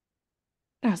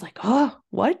 And I was like, oh,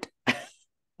 what?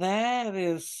 That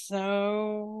is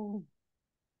so.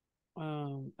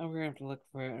 I'm gonna have to look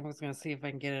for it. I was gonna see if I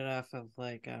can get it off of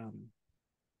like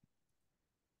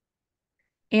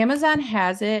Amazon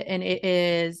has it and it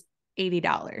is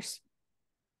 $80.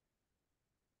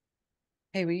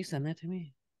 Hey, will you send that to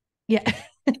me? Yeah.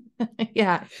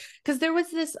 Yeah. Because there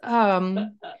was this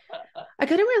I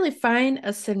couldn't really find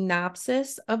a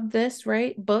synopsis of this,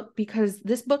 right, book because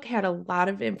this book had a lot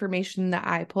of information that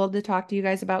I pulled to talk to you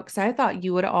guys about because I thought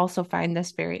you would also find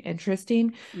this very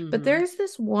interesting. But Mm-hmm. there's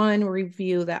this one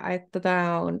review that I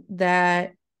found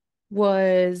that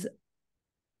was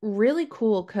really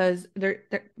cool because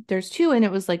there's two, and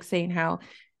it was like saying how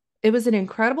it was an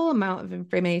incredible amount of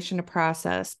information to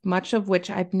process, much of which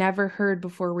I've never heard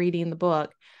before reading the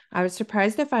book. I was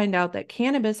surprised to find out that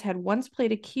cannabis had once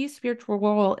played a key spiritual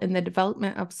role in the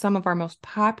development of some of our most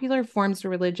popular forms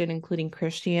of religion, including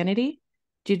Christianity,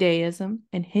 Judaism,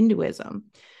 and Hinduism.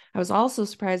 I was also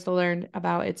surprised to learn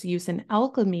about its use in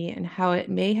alchemy and how it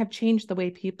may have changed the way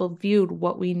people viewed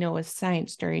what we know as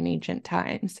science during ancient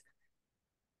times.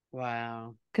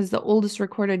 Wow. Because the oldest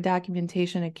recorded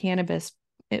documentation of cannabis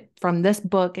from this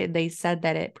book, they said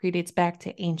that it predates back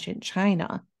to ancient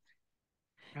China.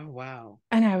 Oh wow.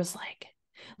 And I was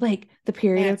like the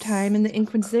period of time That's in the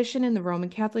Inquisition and the Roman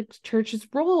Catholic Church's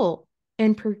role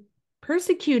in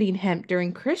persecuting hemp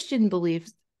during Christian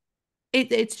beliefs.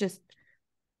 It's just,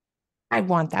 I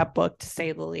want that book to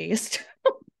say the least.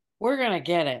 we're gonna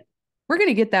get it. We're going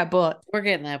to get that book. We're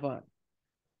getting that book.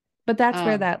 But that's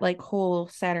where Um, that like whole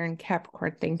Saturn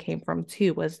Capricorn thing came from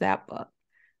too, was that book.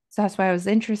 So that's why I was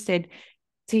interested.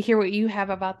 to hear what you have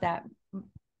about that.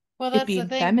 Well, It that's the being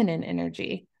thing. feminine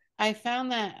energy. I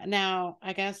found that now,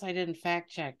 I guess I didn't fact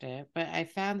check it, but I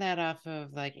found that off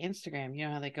of like Instagram. You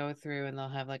know how they go through and they'll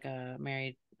have like a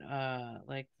married,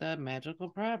 like the magical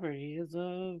properties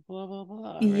of blah, blah,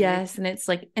 blah, right? Yes. And it's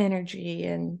like energy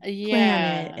and planet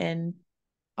Yeah. and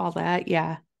all that.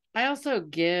 Yeah. I also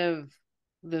give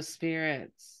the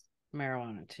spirits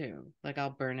marijuana too. Like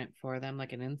I'll burn it for them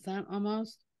like an incense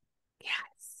almost.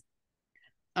 Yes.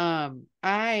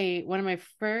 One of my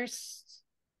first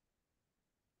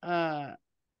uh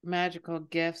magical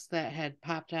gifts that had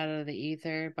popped out of the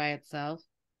ether by itself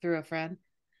through a friend.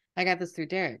 I got this through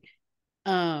Derek.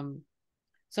 Um,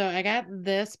 so I got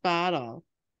this bottle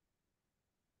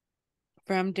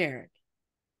from Derek.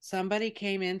 Somebody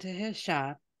came into his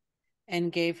shop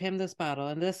and gave him this bottle,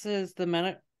 and this is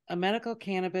a medical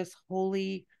cannabis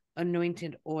holy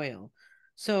anointed oil.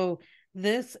 So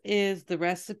this is the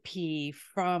recipe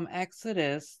from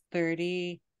Exodus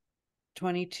 30:22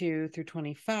 through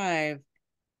 25.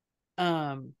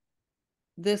 Um,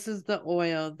 this is the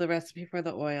oil, the recipe for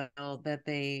the oil that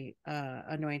they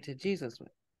anointed Jesus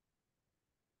with.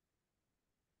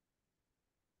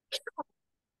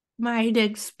 Mind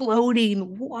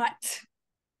exploding. What?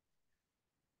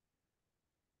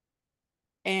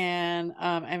 And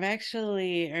I've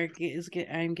actually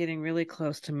I'm getting really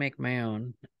close to make my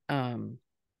own. Um,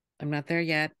 I'm not there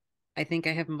yet. I think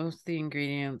I have most of the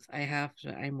ingredients.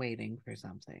 I'm waiting for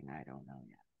something. I don't know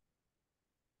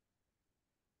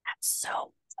That's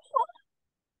so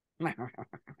yet.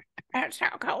 that's so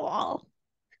cool.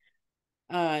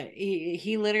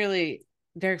 He literally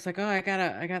Derek's like, "Oh, I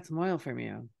got some oil from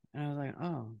you." And I was like,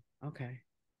 "Oh, okay."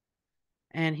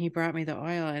 And he brought me the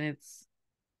oil and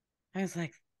I was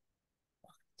like,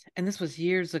 "What?" And this was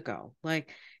years ago. Like,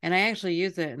 and I actually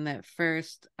used it in that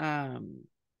first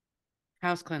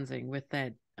house cleansing with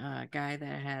that guy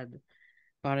that had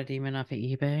bought a demon off of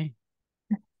eBay.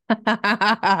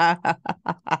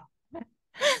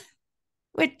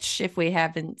 Which, if we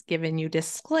haven't given you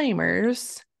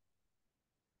disclaimers,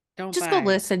 Don't just go buy.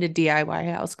 listen to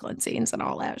DIY house cleansings and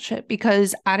all that shit.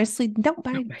 Because honestly, don't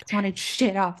buy Don't buy that. haunted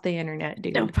shit off the internet,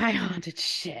 Don't dude. buy haunted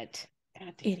shit.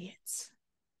 God damn Idiots.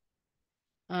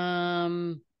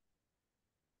 it.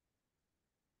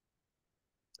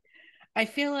 I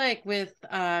feel like with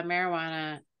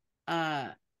marijuana, uh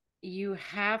you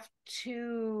have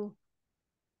to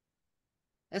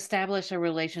establish a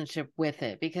relationship with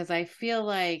it because I feel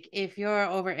like if you're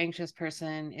an over anxious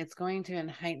person, it's going to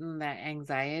heighten that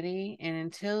anxiety. And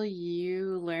until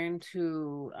you learn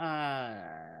to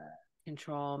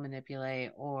control,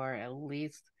 manipulate, or at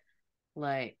least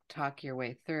like talk your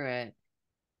way through it,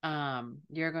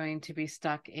 you're going to be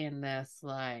stuck in this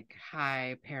like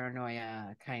high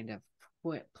paranoia kind of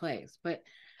place. But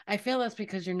I feel that's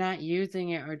because you're not using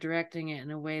it or directing it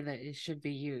in a way that it should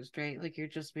be used, right? Like you're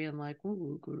just being like,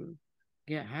 ooh,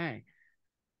 get high.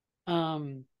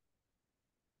 um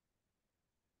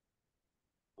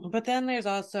but then there's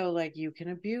also like you can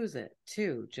abuse it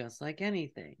too, just like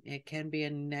anything. It can be a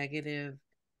negative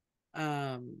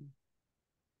um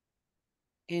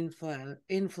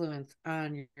influence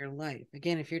on your life.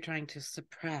 Again, if you're trying to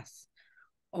suppress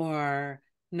or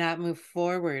not move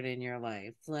forward in your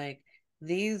life, like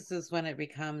these is when it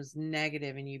becomes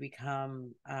negative and you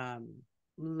become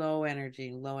low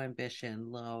energy, low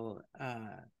ambition, low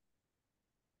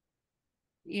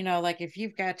like if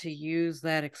you've got to use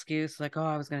that excuse like, oh,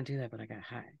 I was going to do that but I got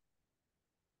high,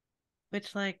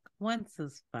 which like once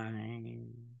is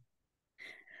fine.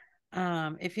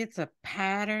 If it's a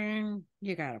pattern,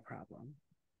 you got a problem.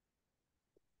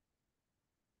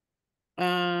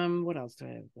 What else do I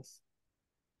have this?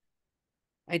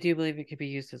 I do believe it could be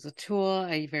used as a tool.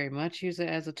 I very much use it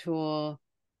as a tool.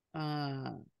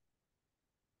 Uh,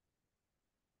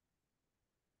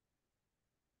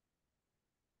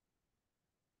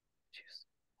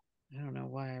 I don't know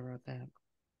why I wrote that.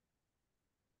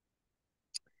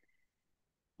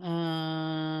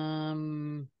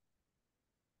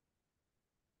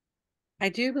 I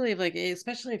do believe like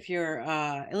especially if you're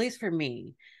at least for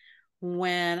me,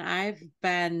 when I've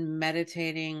been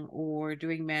meditating or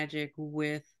doing magic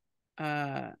with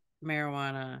uh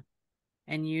marijuana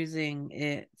and using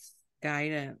its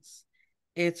guidance,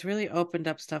 it's really opened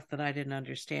up stuff that I didn't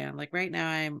understand. Like right now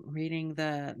I'm reading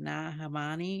the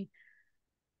Nahamani,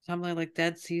 something like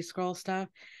Dead Sea Scroll stuff.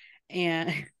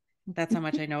 And that's how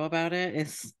much I know about it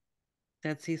is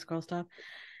Dead Sea Scroll stuff.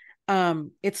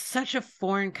 It's such a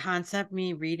foreign concept,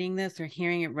 me reading this or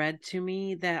hearing it read to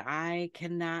me, that I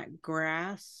cannot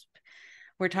grasp.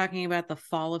 We're talking about the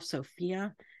fall of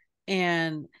Sophia.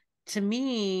 And to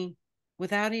me,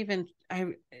 without even,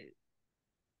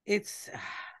 it's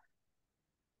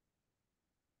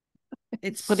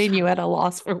putting you at a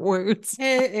loss for words.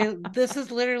 This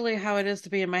is literally how it is to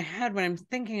be in my head when I'm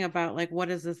thinking about like, what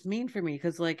does this mean for me?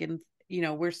 Because like,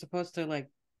 we're supposed to like,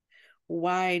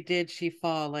 why did she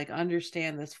fall? Like,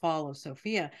 understand this fall of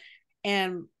Sophia.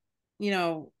 And,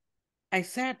 I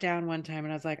sat down one time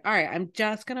and I was like, all right, I'm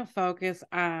just going to focus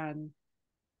on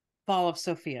fall of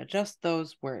Sophia, just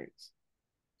those words.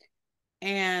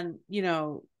 And,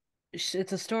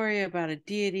 it's a story about a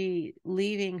deity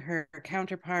leaving her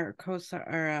counterpart,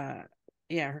 her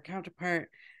counterpart,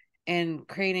 and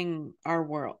creating our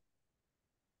world.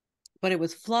 But it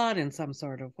was flawed in some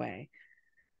sort of way.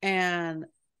 And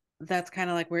that's kind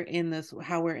of like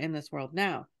how we're in this world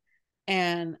now.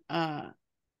 And I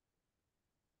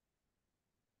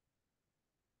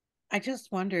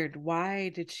just wondered, why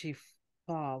did she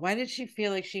fall? Why did she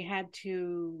feel like she had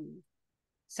to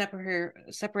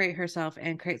separate herself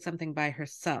and create something by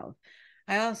herself?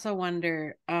 I also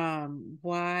wonder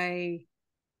why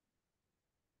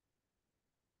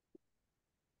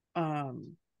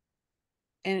um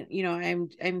and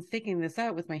I'm thinking this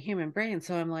out with my human brain,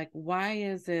 so I'm like, why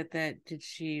is it that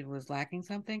she was lacking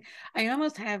something? I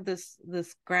almost have this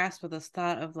grasp of this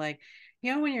thought of like,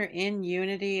 when you're in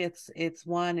unity, it's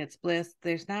one, it's bliss,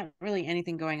 there's not really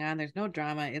anything going on, there's no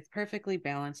drama, it's perfectly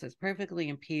balanced, it's perfectly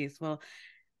in peace. Well,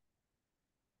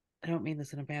 I don't mean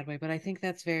this in a bad way, but I think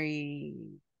that's very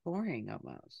boring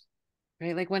almost,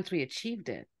 right? Like once we achieved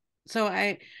it. So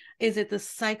is it the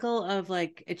cycle of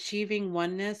like achieving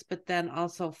oneness, but then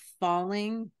also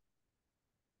falling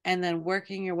and then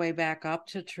working your way back up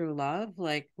to true love,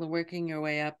 like working your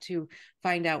way up to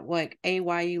find out what,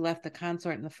 why you left the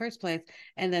consort in the first place,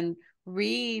 and then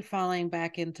falling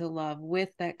back into love with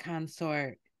that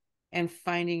consort and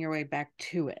finding your way back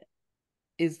to it?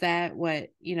 Is that what,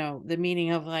 the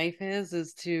meaning of life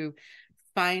is to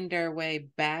find our way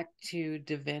back to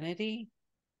divinity?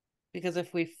 Because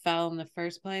if we fell in the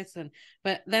first place,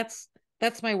 but that's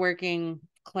my working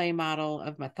clay model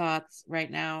of my thoughts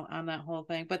right now on that whole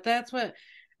thing. But that's what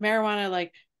marijuana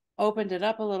like opened it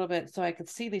up a little bit, so I could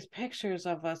see these pictures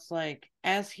of us like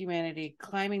as humanity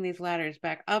climbing these ladders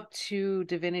back up to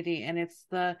divinity. And it's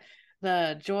the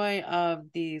joy of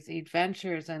these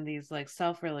adventures and these like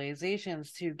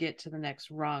self-realizations to get to the next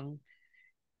rung,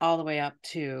 all the way up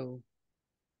to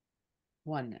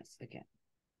oneness again.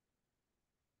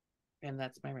 And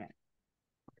that's my rant.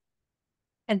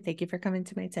 And thank you for coming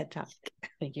to my TED Talk.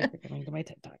 Thank you for coming to my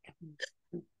TED Talk.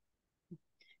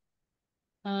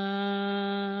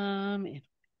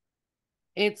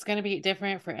 It's going to be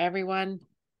different for everyone,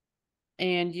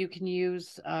 and you can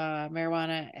use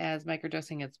marijuana as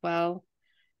microdosing as well.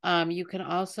 You can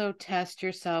also test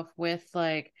yourself with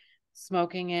like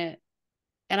smoking it,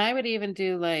 and I would even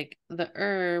do like the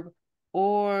herb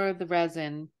or the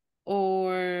resin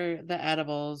or the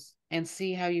edibles and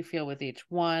see how you feel with each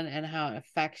one and how it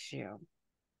affects you.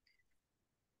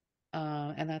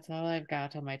 And that's all I've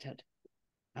got on my TED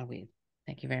weed.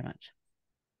 Thank you very much.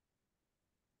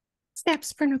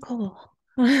 Snaps for Nicole.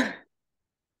 Okay,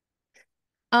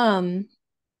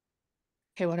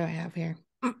 what do I have here?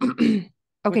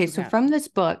 Okay, so from this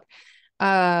book,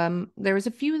 there was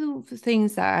a few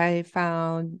things that I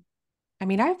found. I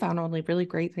mean, I found only really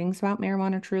great things about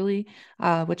marijuana, truly,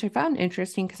 which I found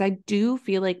interesting because I do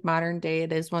feel like modern day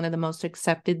it is one of the most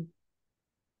accepted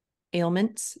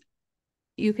ailments,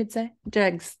 you could say.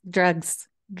 Drugs.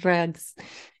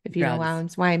 If you know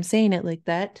why I'm saying it like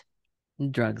that.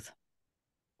 Drugs.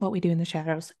 What we do in the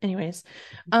shadows. Anyways,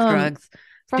 drugs.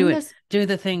 From this, do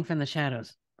the thing from the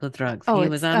shadows. The drugs. Oh, he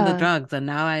was on the drugs, and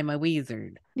now I'm a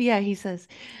wizard. Yeah, he says,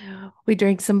 we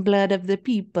drank some blood of the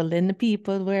people, and the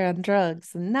people were on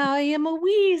drugs, and now I am a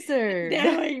wizard.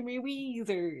 Now I'm a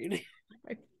wizard.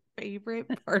 My favorite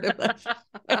part of the show.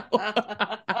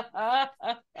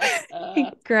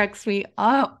 He cracks me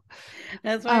up.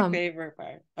 That's my favorite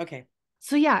part. Okay.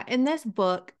 So yeah, in this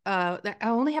book, I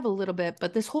only have a little bit,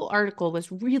 but this whole article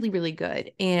was really, really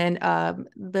good. And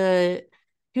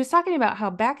he was talking about how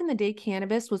back in the day,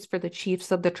 cannabis was for the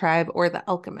chiefs of the tribe or the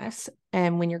alchemists.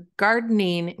 And when you're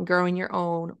gardening and growing your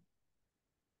own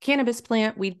cannabis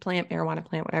plant, weed plant, marijuana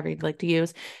plant, whatever you'd like to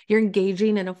use, you're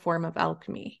engaging in a form of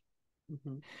alchemy.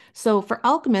 Mm-hmm. So for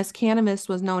alchemists, cannabis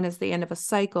was known as the end of a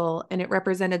cycle, and it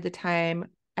represented the time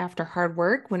after hard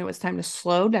work when it was time to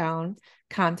slow down,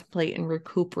 contemplate, and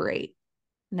recuperate.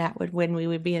 And that would when we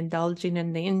would be indulging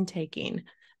in the intaking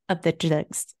of the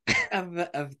drugs. of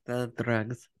the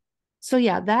drugs. So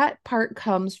yeah, that part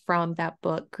comes from that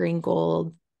book, Green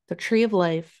Gold, The Tree of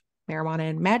Life, Marijuana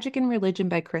and Magic and Religion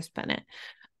by Chris Bennett.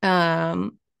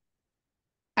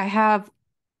 I have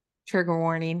trigger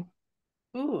warning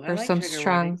Ooh, I for like some trigger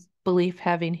strong warnings. belief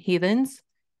having heathens.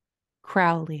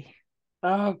 Crowley.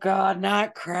 Oh God,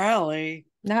 not Crowley.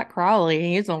 Not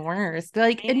Crowley. He's the worst.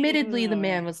 Like, admittedly, the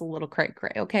man Ew. was a little cray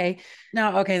cray. Okay.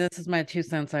 No, okay, this is my 2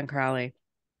 cents on Crowley.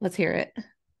 Let's hear it.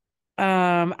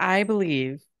 Um, I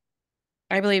believe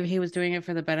I believe he was doing it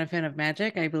for the benefit of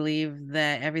magic. I believe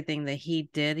that everything that he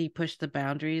did, he pushed the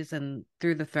boundaries and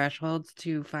through the thresholds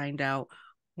to find out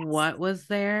what was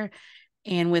there.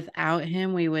 And without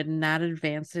him, we would not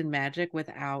advance in magic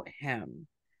without him.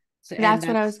 So, and That's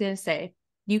what I was that's going to say.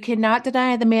 You cannot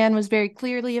deny the man was very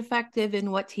clearly effective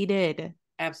in what he did.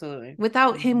 absolutely.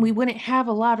 Without him, we Mhm. wouldn't have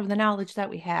a lot of the knowledge that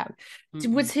we have. Was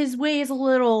Mm-mm. his ways a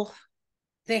little,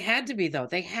 They had to be, though.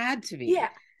 They had to be. yeah.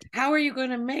 How are you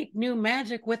going to make new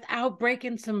magic without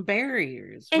breaking some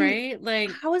barriers, And right?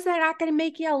 Like, how is that not going to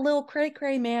make you a little cray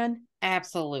cray, man?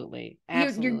 absolutely. You're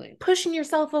Absolutely. pushing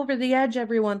yourself over the edge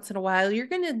every once in a while. You're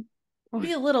going to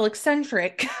be a little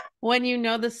eccentric. When you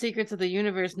know the secrets of the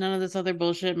universe, none of this other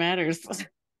bullshit matters.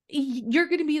 You're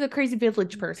going to be the crazy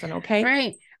village person, okay?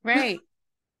 Right, right.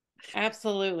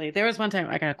 Absolutely. There was one time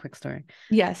I got a quick story.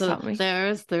 Yes, So tell me.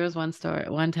 there was one story.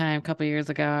 One time a couple years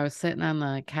ago, I was sitting on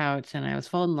the couch and I was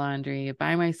folding laundry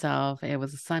by myself. It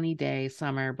was a sunny day,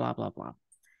 summer, blah blah blah.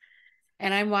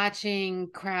 And I'm watching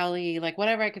Crowley, like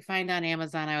whatever I could find on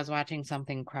Amazon. I was watching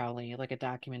something Crowley, like a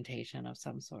documentation of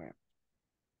some sort.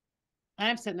 And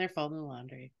I'm sitting there folding the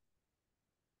laundry.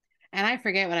 And I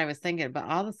forget what I was thinking, but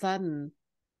all of a sudden,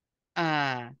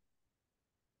 uh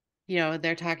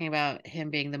they're talking about him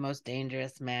being the most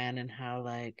dangerous man and how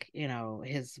like,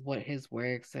 what his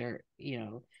works are,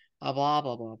 blah blah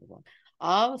blah blah blah blah.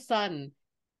 All of a sudden,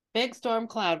 big storm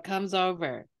cloud comes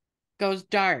over, goes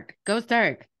dark,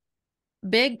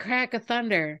 big crack of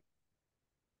thunder,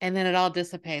 and then it all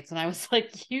dissipates. And I was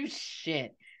like, you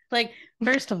shit. Like,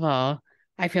 first of all,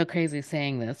 I feel crazy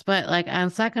saying this, but like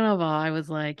on second of all, I was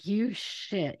like, you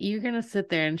shit. You're gonna sit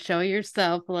there and show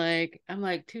yourself like I'm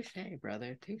like, touche,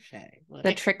 brother, touche. The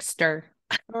Like, trickster.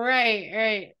 right,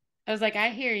 right. I was like, I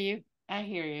hear you. I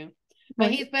hear you.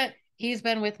 But Well, he's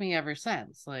been with me ever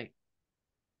since. Like,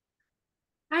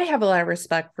 I have a lot of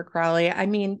respect for Crowley. I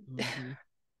mean, mhm.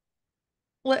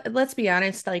 let's be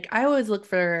honest, like I always look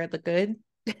for the good.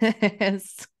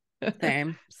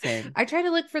 Same, same. I try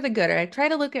to look for the good. I try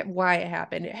to look at why it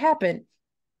happened. It happened.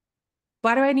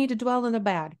 Why do I need to dwell on the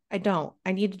bad? I don't.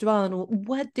 I need to dwell on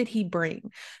what did he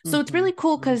bring. So it's Mm-hmm. really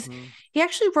cool because Mm-hmm. he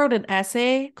actually wrote an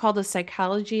essay called "The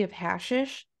Psychology of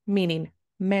Hashish," meaning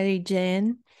Mary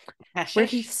Jane, where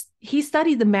he Hashish. he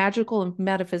studied the magical and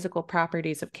metaphysical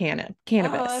properties of Oh,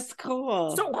 cannabis. that's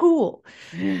cool. So cool.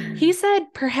 He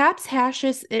said perhaps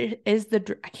hashish is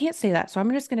the I can't say that, so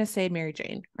I'm just going to say Mary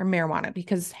Jane or marijuana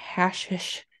because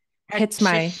hashish hits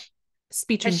my Hashish.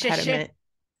 speech Hashish. impediment.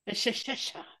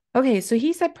 Hashish. Okay, so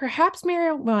he said perhaps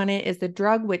marijuana is the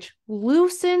drug which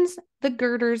loosens the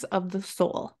girders of the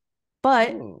soul, but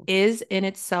Oh. is in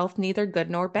itself neither good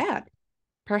nor bad.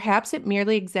 Perhaps it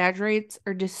merely exaggerates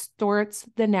or distorts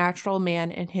the natural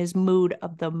man in his mood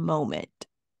of the moment.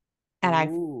 And I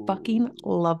fucking Ooh.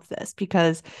 love this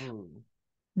because Ooh.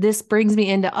 this brings me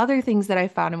into other things that I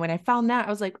found. And when I found that, I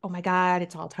was like, oh my God,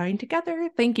 it's all tying together.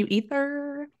 Thank you,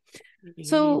 Ether.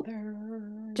 So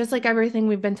Either. just like everything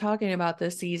we've been talking about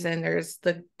this season, there's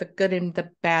the good and the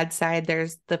bad side.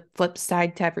 There's the flip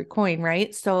side to every coin,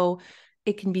 right? So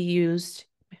it can be used,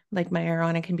 like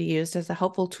marijuana can be used as a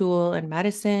helpful tool in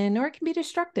medicine, or it can be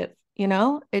destructive.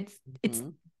 It's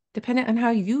Mhm. dependent on how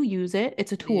you use it.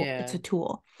 It's a tool. It's Yeah, a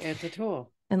tool. it's a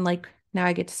tool. And like now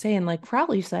I get to say, and like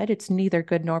Crowley said, it's neither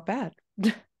good nor bad.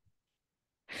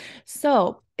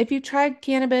 So, if you tried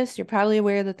cannabis, you're probably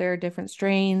aware that there are different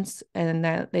strains and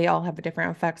that they all have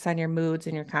different effects on your moods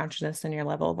and your consciousness and your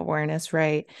level of awareness,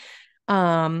 right?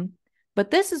 Um, but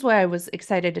this is what I was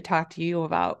excited to talk to you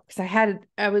about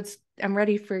because I'm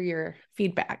ready for your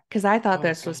feedback because I thought Oh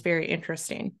this was God, very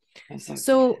interesting. I'm so excited.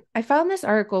 So I found this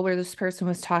article where this person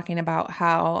was talking about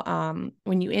how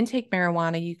when you intake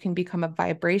marijuana, you can become a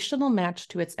vibrational match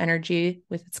to its energy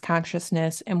with its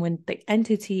consciousness and when the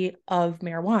entity of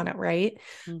marijuana, right?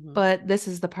 Hmm. But this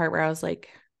is the part where I was like,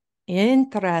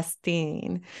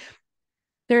 interesting.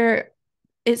 There,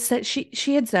 it said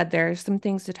she had said there are some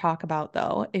things to talk about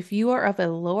though. If you are of a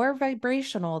lower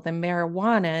vibrational than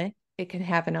marijuana, it can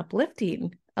have an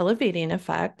elevating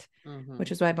effect, which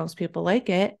Hmm. is why most people like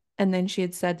it. And then she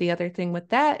had said the other thing with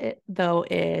that though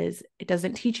is it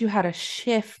doesn't teach you how to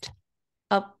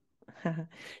up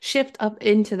shift up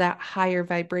into that higher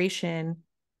vibration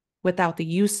without the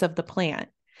use of the plant.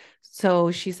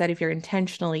 So she said, if you're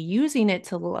intentionally using it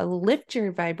to lift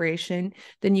your vibration,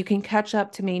 then you can catch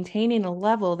up to maintaining a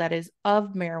level that is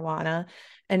of marijuana.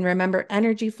 And remember,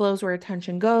 energy flows where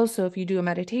attention goes. So if you do a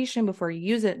meditation before you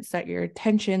use it and set your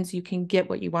intentions, you can get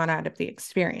what you want out of the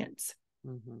experience.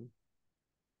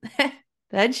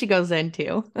 Then she goes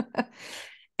into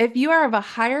if you are of a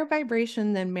higher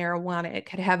vibration than marijuana, it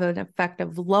could have an effect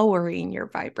of lowering your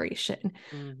vibration.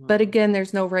 But again,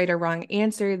 there's no right or wrong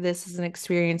answer. This is an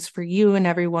experience for you, and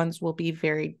everyone's will be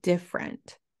very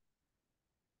different.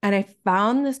 And I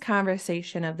found this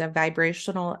conversation of the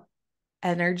vibrational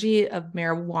energy of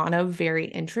marijuana very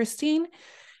interesting,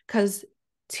 because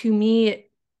to me,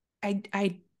 I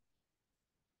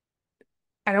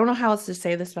don't know how else to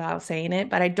say this without saying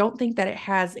it, but I don't think that it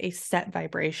has a set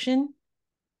vibration.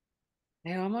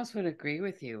 I almost would agree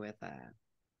with you with that.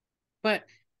 But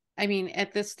I mean,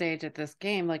 at this stage, at this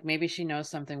game, like maybe she knows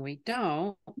something we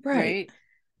don't, Right.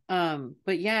 right?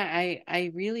 But yeah,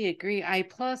 I really agree. I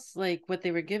plus like what they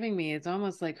were giving me is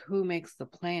almost like who makes the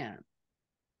plan.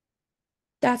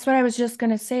 That's what I was just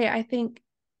going to say. I think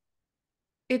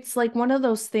it's like one of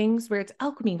those things where it's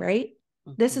alchemy, right?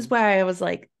 This is why I was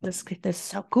like, this is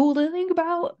so cool to think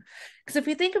about. Because if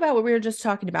you think about what we were just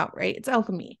talking about, right? It's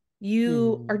alchemy.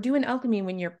 You are doing alchemy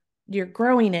when you're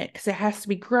growing it, because it has to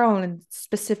be grown in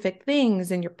specific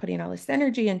things, and you're putting all this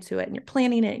energy into it, and you're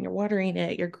planting it, and you're watering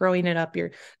it, you're growing it up,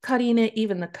 you're cutting it.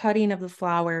 Even the cutting of the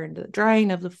flower and the drying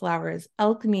of the flower is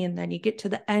alchemy. And then you get to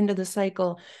the end of the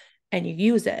cycle and you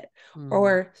use it,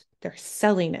 or they're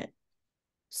selling it.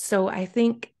 So I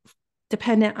think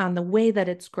dependent on the way that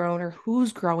it's grown, or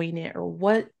who's growing it, or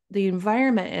what the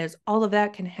environment is, all of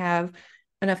that can have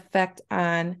an effect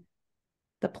on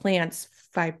the plant's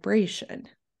vibration.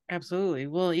 Absolutely.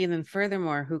 Well, even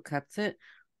furthermore, who cuts it,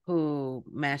 who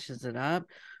mashes it up,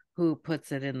 who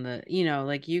puts it in the,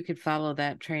 like you could follow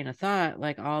that train of thought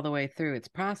like all the way through its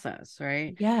process,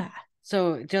 right? Yeah.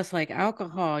 So just like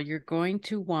alcohol, you're going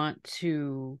to want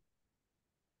to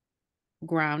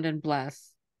ground and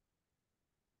bless,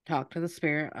 talk to the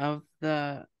spirit of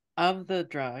the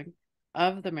drug,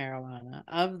 of the marijuana,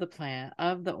 of the plant,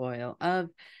 of the oil, of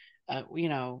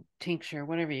tincture,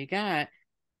 whatever you got,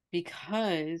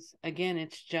 because again,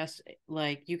 it's just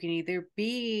like you can either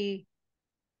be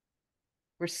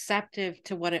receptive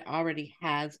to what it already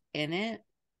has in it,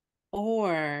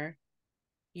 or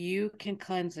you can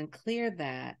cleanse and clear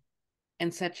that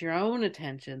and set your own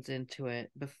attentions into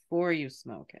it before you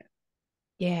smoke it.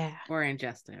 Yeah. Or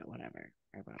ingest it, whatever.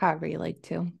 However you like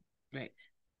to. Right.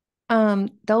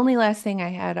 The only last thing I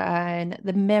had on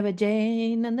the Mary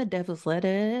Jane and the Devil's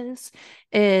Lettuce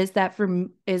is that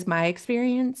is my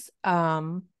experience.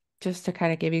 Just to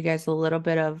kind of give you guys a little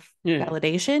bit of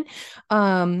validation.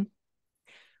 When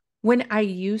I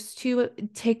used to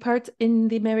take part in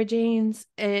the Mary Janes,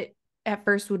 it at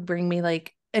first would bring me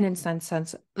like an intense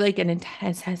sense, an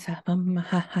intense sense of an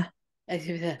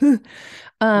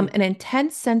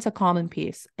intense sense of calm and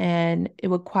peace, and it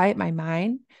would quiet my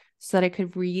mind so that I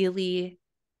could really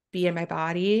be in my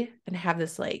body and have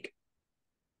this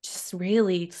just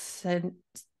really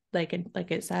like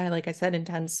I said,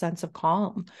 intense sense of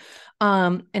calm.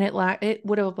 And it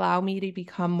would allow me to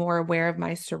become more aware of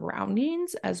my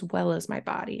surroundings as well as my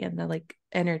body and the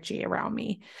energy around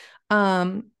me.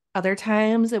 Other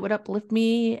times it would uplift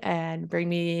me and bring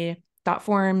me thought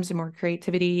forms and more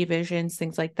creativity, visions,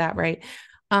 things like that, right?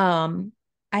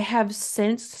 I have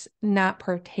since not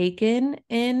partaken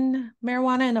in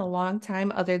marijuana in a long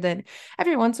time, other than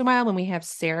every once in a while when we have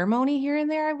ceremony here and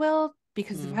there, I will,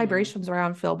 because the vibrations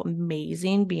around feel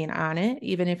amazing being on it,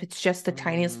 even if it's just the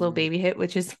tiniest little baby hit,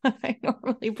 which is what I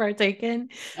normally partake in.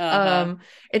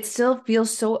 It still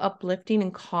feels so uplifting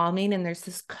and calming, and there's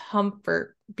this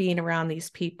comfort being around these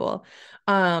people.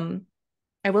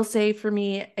 I will say for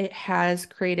me, it has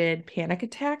created panic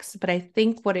attacks, but I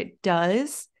think what it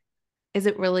does is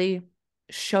it really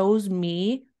shows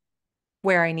me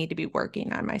where I need to be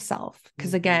working on myself.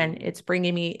 Because again, it's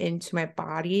bringing me into my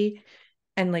body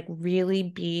and really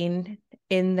being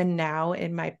in the now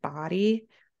in my body.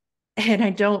 And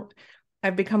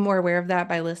I've become more aware of that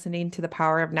by listening to The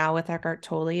Power of Now with Eckhart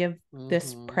Tolle, of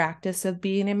this practice of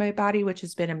being in my body, which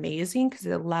has been amazing because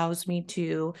it allows me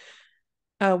to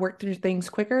work through things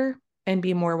quicker and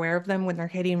be more aware of them when they're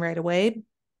hitting right away.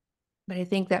 But I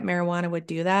think that marijuana would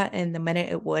do that. And the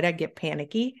minute it would, I'd get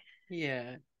panicky.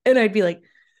 Yeah. And I'd be like,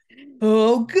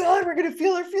 oh God, we're going to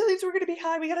feel our feelings. We're going to be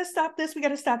high. We got to stop this. We got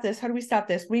to stop this. How do we stop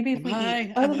this? Maybe if we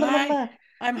eat. I'm high.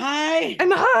 I'm high.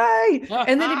 I'm high.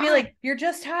 And then it'd be like, you're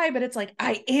just high. But it's like,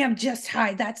 I am just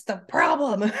high. That's the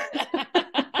problem.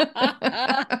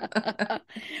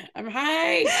 I'm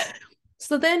high.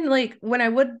 So then, like, when I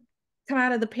would come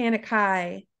out of the panic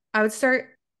high, I would start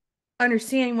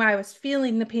understanding why I was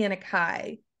feeling the panic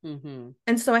high. Mm-hmm.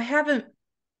 And so I haven't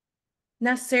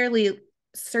necessarily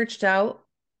searched out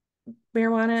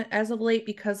marijuana as of late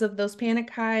because of those panic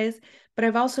highs, but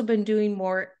I've also been doing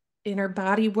more inner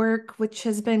body work, which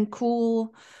has been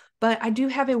cool. But I do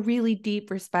have a really deep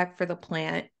respect for the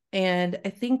plant. And I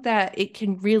think that it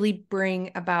can really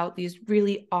bring about these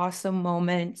really awesome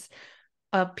moments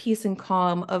of peace and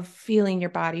calm, of feeling your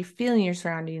body, feeling your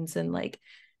surroundings, and like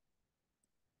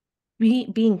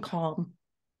being calm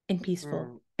and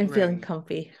peaceful and feeling Right.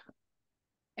 comfy.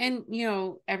 And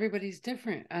everybody's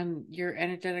different, and your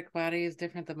energetic body is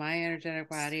different than my energetic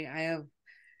body. I have,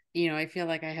 I feel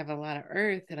like I have a lot of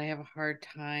earth and I have a hard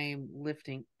time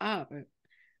lifting up,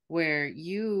 where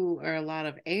you are a lot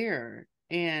of air.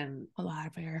 And A lot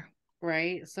of air.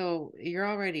 right, so you're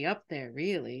already up there,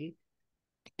 really.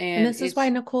 And And this is why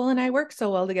it's Nicole and I work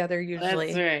so well together that's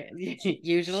usually. right.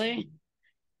 Usually.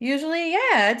 Usually,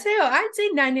 yeah, too. I'd say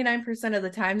 99% of the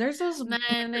time. There's those 1%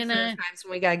 of 99. times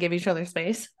when we gotta give each other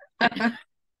space.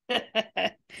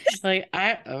 Like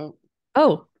I oh.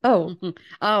 Oh,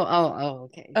 oh,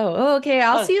 Okay. oh, okay.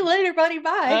 I'll Oh, see you later, buddy.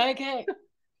 Bye. okay.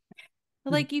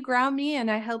 Like you ground me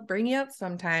and I help bring you up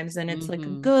sometimes, and it's like a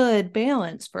Mm-hmm. good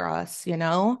balance for us, you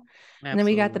know? And then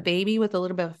we got the Absolutely. baby with a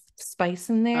little bit of spice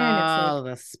in there, and it's like, Oh,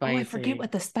 the oh, I forget spicy.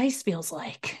 what the spice feels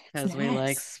like. It's Because we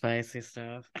like nice. spicy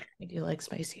stuff. I do like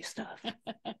spicy stuff.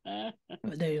 All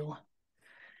I do.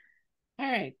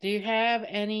 right. Do you have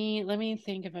any? Let me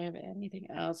think if I have anything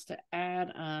else to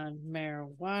add on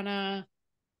marijuana.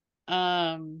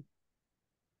 Um,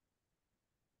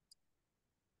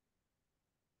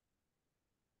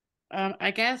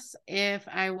 I guess if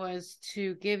I was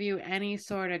to give you any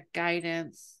sort of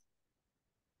guidance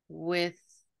with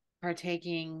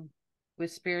partaking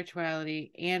with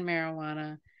spirituality and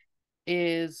marijuana,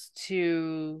 is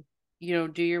to,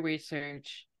 do your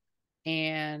research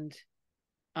and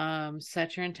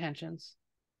set your intentions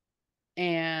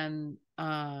and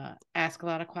ask a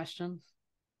lot of questions.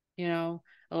 A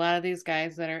lot of these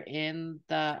guys that are in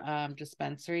the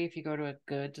dispensary, if you go to a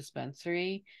good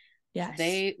dispensary, Yes.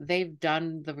 they've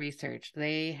done the research.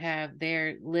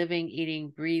 They're living, eating,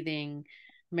 breathing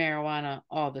marijuana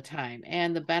all the time,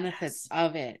 and the benefits Yes.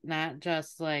 of it, not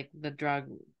just like the drug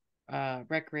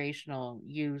recreational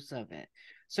use of it.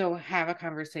 So have a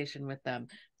conversation with them.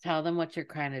 Tell them what you're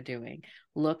kind of doing.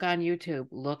 Look on YouTube,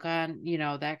 look on,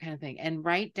 that kind of thing, and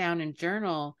write down and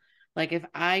journal. Like if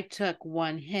I took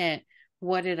one hit,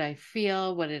 what did I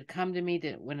feel? What did come to me?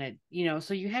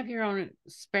 So you have your own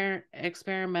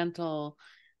experimental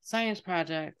science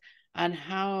project on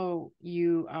how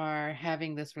you are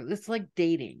having this. It's like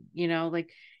dating,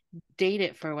 like date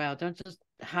it for a while. Don't just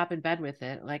hop in bed with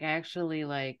it. Like actually,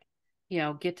 like,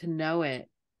 get to know it.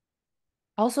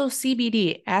 Also,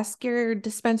 CBD. Ask your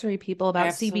dispensary people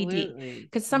about CBD Absolutely.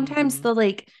 because sometimes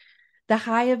Mm-hmm. the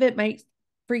high of it might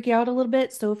freak you out a little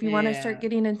bit. So if you want to start Yeah.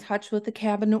 getting in touch with the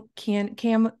cannabinoids,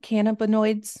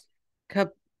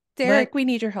 What? Derek, we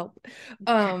need your help.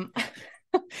 Um,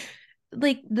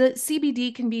 like the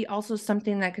CBD can be also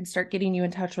something that can start getting you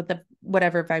in touch with the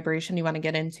whatever vibration you want to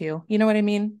get into. You know what I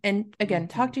mean? And again,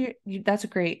 Mm-hmm. talk to that's a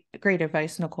great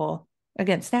advice, Nicole.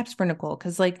 Again, snaps for Nicole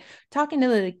because like talking to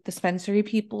the dispensary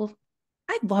people,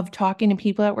 I love talking to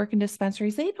people that work in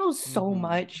dispensaries. They know so Mm-hmm.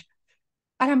 much,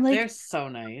 and I'm They're like, so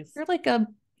nice. you're like a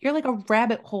you're like a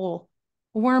rabbit hole,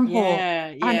 a wormhole Yeah,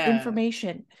 on yeah.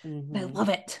 information. And I Mm-hmm. love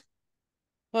it.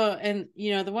 Well, and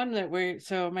the one that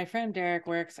so my friend Derek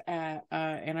works at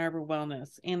Ann Arbor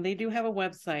Wellness, and they do have a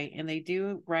website, and they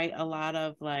do write a lot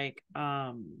of like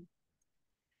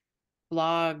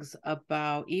blogs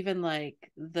about even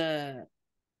like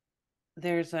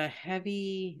there's a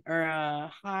heavy or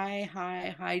a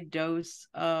high dose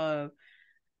of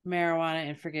marijuana,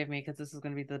 and forgive me because this is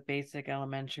going to be the basic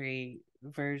elementary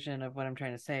version of what I'm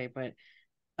trying to say, but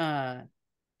uh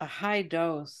a high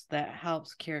dose that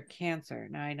helps cure cancer.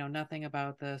 Now, I know nothing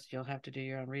about this. You'll have to do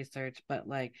your own research, but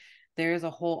like there is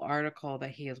a whole article that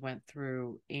he has went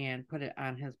through and put it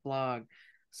on his blog.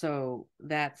 So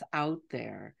that's out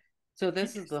there. So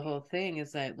this is the Interesting. whole thing,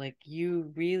 is that like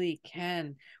you really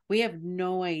can, we have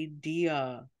no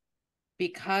idea,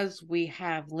 because we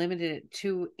have limited it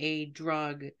to a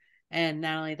drug, and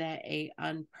not only that, a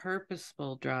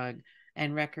unpurposeful drug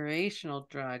and recreational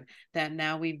drug, that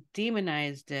now we've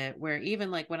demonized it, where even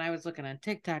like when I was looking on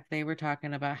TikTok, they were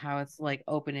talking about how it's like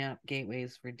opening up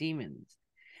gateways for demons.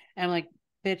 And I'm like,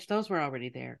 bitch, those were already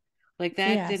there. Like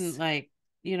that didn't, Yes. like,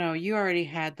 you already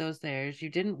had those there. You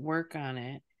didn't work on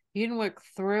it. You didn't work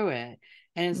through it.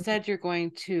 And instead, you're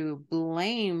going to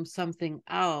blame something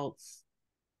else,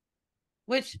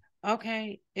 which,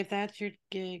 okay, if that's your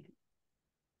gig,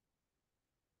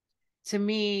 to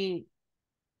me,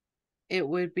 it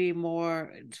would be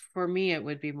more, for me, it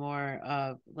would be more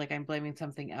of like I'm blaming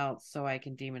something else so I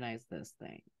can demonize this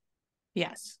thing.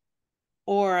 Yes.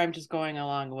 Or I'm just going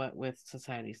along with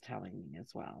society's telling me as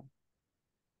well.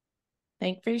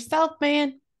 Think for yourself,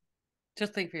 man.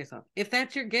 Just think for yourself. If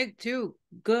that's your gig too,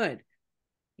 good.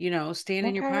 Stand More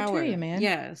in your power to power. you, man.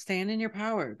 Yeah, stand in your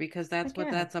power, because that's Heck what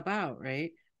yeah. that's about,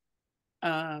 right?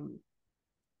 Um,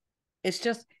 it's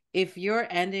just, if you're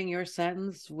ending your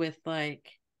sentence with like,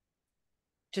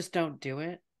 just don't do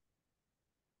it.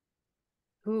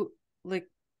 Who, like,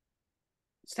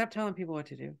 stop telling people what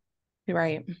to do, You're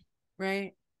right.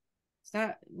 right?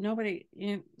 Stop. Nobody,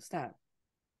 stop.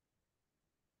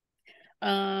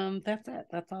 That's it.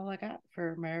 That's all I got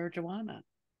for marijuana.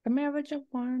 The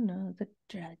marijuana, the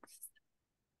drugs.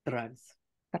 Drugs.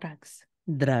 Drugs.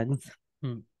 Drugs.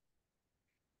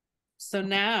 So Okay.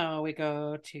 now we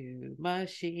go to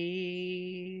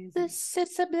mushies. The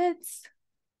sissabits.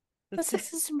 The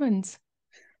sissabins.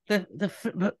 The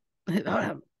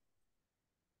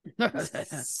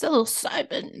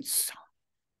Psilocybins.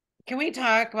 Can we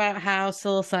talk about how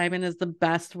psilocybin is the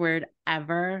best word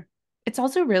ever? It's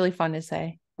also really fun to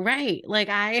say. Right. Like,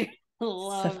 I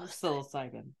love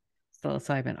psilocybin.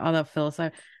 Psilocybin. Although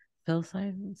psilocybin.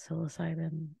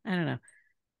 I don't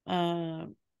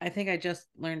know. I think I just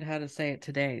learned how to say it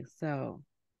today. So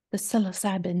The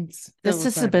psilocybins. The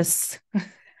psilocybin. sissabis.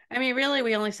 I mean, really,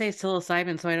 we only say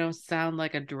psilocybin so I don't sound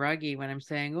like a druggie when I'm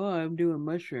saying, "Oh, I'm doing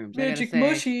mushrooms." I gotta Magic say,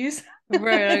 mushies.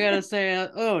 right? I gotta say,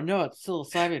 "Oh no, it's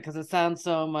psilocybin," because it sounds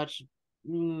so much.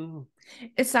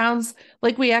 It sounds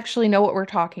like we actually know what we're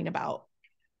talking about.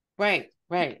 Right,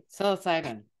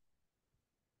 psilocybin.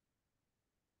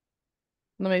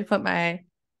 Let me put my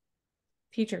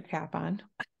teacher cap on.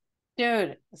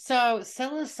 Dude, so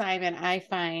psilocybin I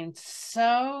find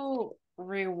so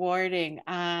rewarding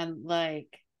on,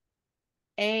 like,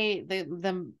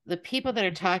 the people that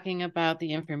are talking about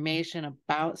the information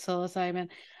about psilocybin.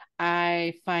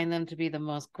 I find them to be the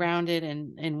most grounded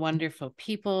and wonderful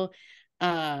people.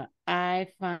 I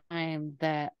find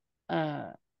that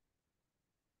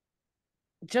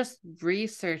just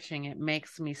researching it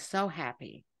makes me so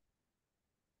happy,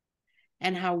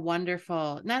 and how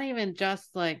wonderful, not even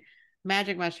just like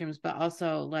magic mushrooms, but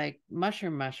also like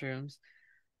mushrooms.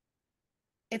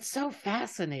 It's so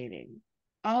fascinating.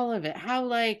 All of it. How,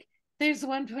 like, there's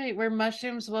one point where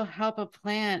mushrooms will help a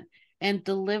plant and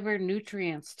deliver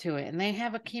nutrients to it, and they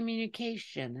have a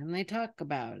communication and they talk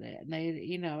about it, and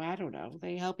they, I don't know,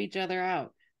 they help each other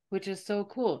out, which is so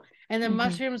cool. And the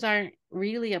mushrooms aren't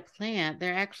really a plant,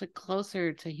 they're actually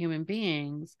closer to human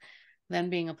beings than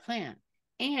being a plant.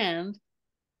 And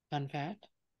fun fact,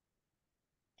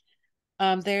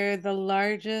 they're the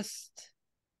largest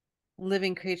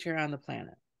living creature on the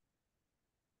planet.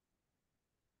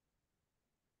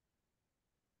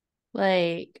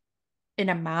 Like an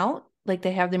amount, like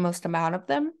they have the most amount of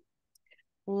them.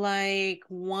 Like,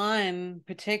 one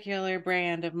particular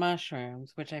brand of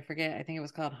mushrooms, which I forget, I think it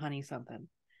was called honey something,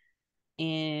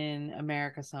 in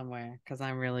America somewhere, because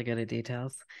I'm really good at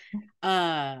details.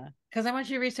 Because I want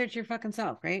you to research your fucking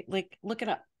self, right? Like, look it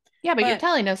up. Yeah, but you're But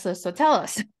telling us this, so tell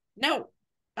us. no,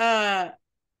 uh,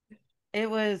 it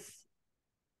was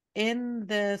in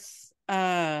this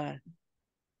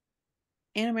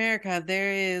in America,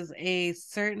 there is a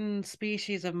certain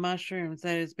species of mushrooms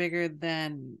that is bigger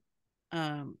than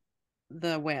um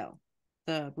the whale,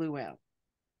 the blue whale.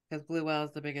 Because blue whale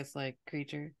is the biggest, like,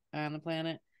 creature on the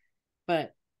planet.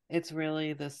 But it's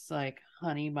really this, like,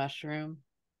 honey mushroom.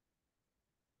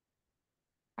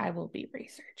 I will be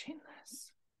researching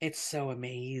this. It's so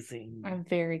amazing. I'm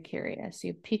very curious.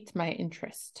 You piqued my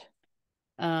interest.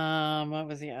 What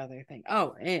was the other thing?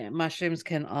 Oh, mushrooms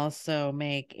can also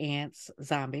make ants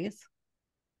zombies.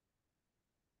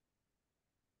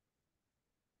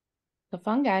 The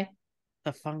fungi.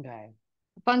 The fungi.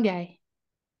 Fungi.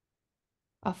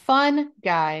 A fun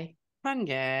guy.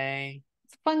 Fungi.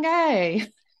 It's a fun guy.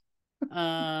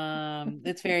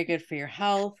 It's very good for your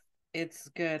health. It's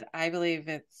good. I believe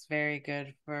it's very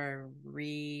good for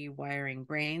rewiring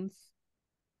brains.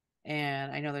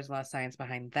 And I know there's a lot of science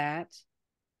behind that.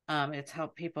 It's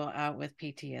helped people out with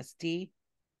PTSD,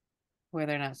 where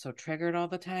they're not so triggered all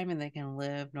the time and they can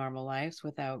live normal lives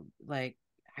without, like,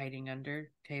 hiding under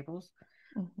tables.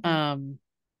 Um,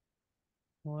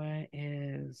 what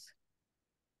is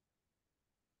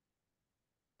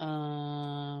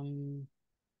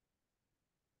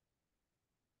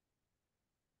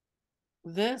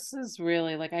this is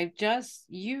really like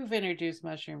you've introduced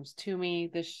mushrooms to me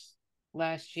this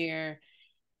last year,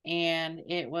 and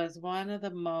it was one of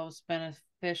the most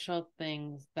beneficial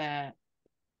things that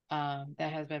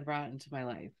has been brought into my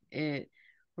life. It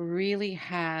really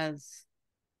has.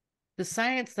 The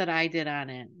science that I did on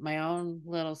it, my own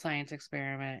little science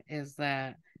experiment, is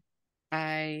that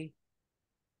I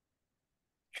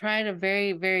tried a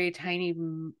very, very tiny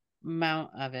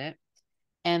amount of it.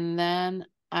 And then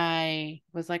I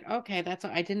was like, okay, that's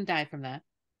all. I didn't die from that.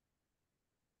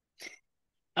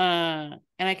 And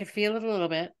I could feel it a little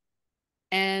bit.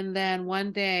 And then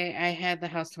one day I had the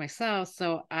house to myself.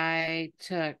 So I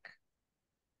took,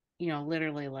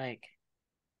 literally like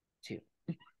two.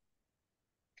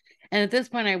 And at this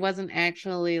point, I wasn't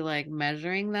actually like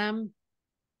measuring them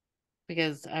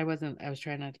because I was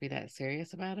trying not to be that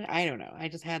serious about it. I don't know. I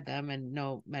just had them and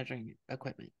no measuring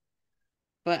equipment.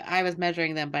 But I was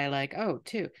measuring them by like, oh,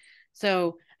 two.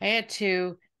 So I had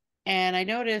two, and I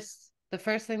noticed the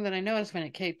first thing that I noticed when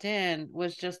it kicked in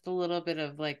was just a little bit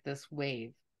of like this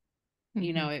wave.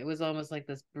 It was almost like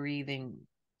this breathing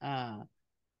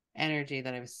energy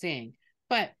that I was seeing.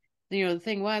 But the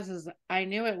thing is I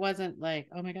knew it wasn't like,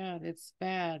 oh my God, it's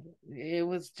bad. It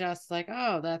was just like,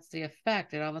 oh, that's the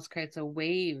effect. It almost creates a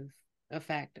wave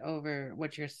effect over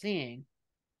what you're seeing.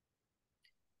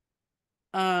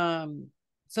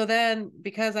 So then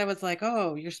because I was like,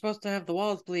 oh, you're supposed to have the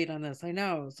walls bleed on this, I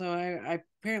know. So I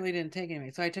apparently didn't take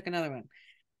any. So I took another one.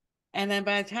 And then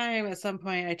by the time at some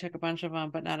point I took a bunch of them,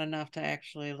 but not enough to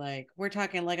actually like, we're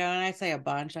talking like, when I say a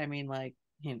bunch, I mean like,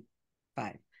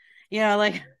 five.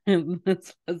 Like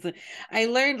I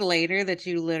learned later that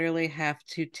you literally have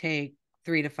to take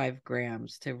 3 to 5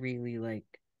 grams to really like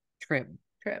trip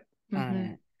on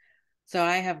it. So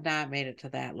I have not made it to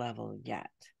that level yet.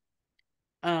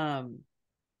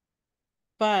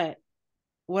 But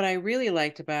what I really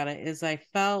liked about it is I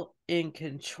felt in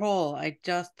control. I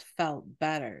just felt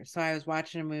better. So I was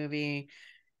watching a movie,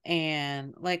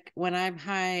 and like when I'm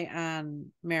high on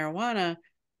marijuana,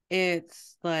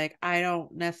 it's like I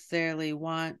don't necessarily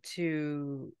want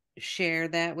to share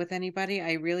that with anybody.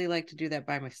 I really like to do that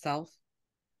by myself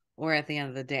or at the end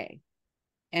of the day.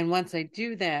 And once I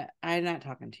do that, I'm not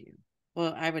talking to you.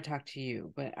 Well, I would talk to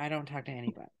you, but I don't talk to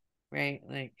anybody, right?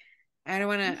 Like I don't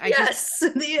want to. Yes,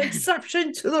 the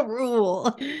exception to the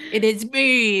rule. It is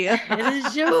me. It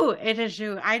is you. It is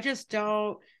you. I just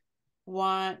don't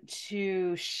want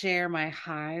to share my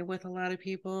high with a lot of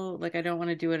people. Like I don't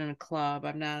want to do it in a club.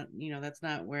 I'm not, that's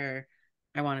not where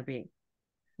I want to be.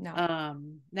 No.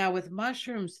 Now with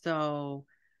mushrooms though,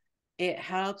 it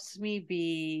helps me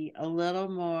be a little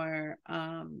more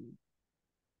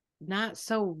not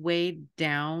so weighed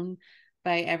down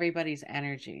by everybody's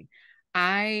energy.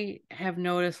 I have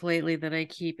noticed lately that I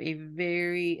keep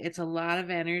it's a lot of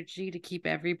energy to keep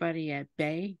everybody at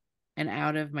bay and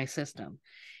out of my system.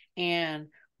 And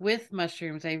with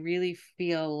mushrooms, I really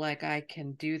feel like I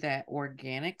can do that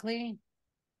organically.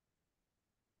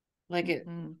 Like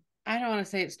I don't want to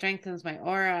say it strengthens my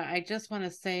aura. I just want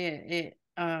to say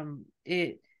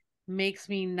it makes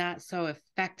me not so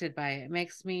affected by it. It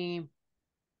makes me,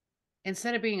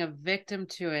 instead of being a victim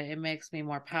to it, it makes me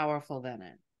more powerful than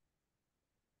it.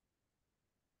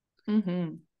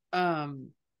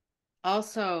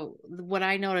 Also, what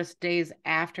I noticed days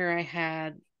after I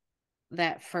had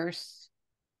that first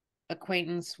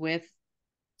acquaintance with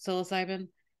psilocybin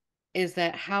is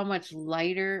that how much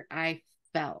lighter I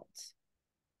felt.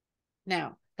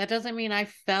 Now, that doesn't mean I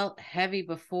felt heavy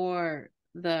before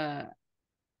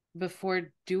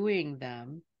doing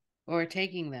them or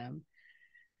taking them,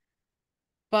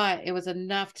 but it was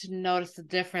enough to notice the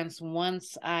difference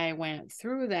once I went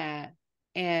through that.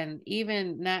 And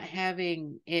even not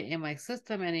having it in my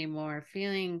system anymore,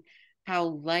 feeling how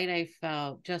light I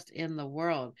felt just in the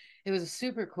world. It was a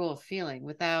super cool feeling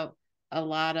without a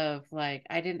lot of like,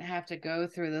 I didn't have to go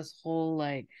through this whole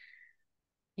like,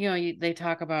 they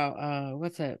talk about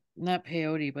what's it? Not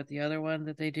peyote, but the other one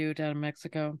that they do down in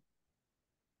Mexico.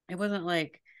 It wasn't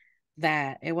like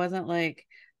that. It wasn't like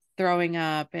throwing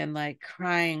up and like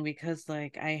crying because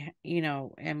like I,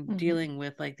 am dealing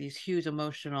with like these huge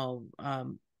emotional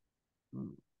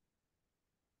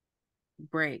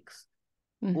breaks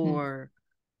or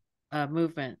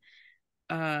movement.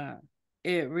 Uh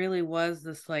it really was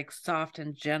this like soft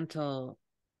and gentle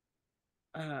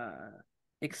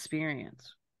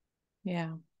experience.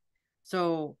 Yeah.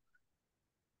 So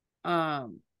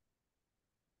um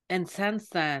and since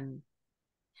then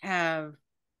have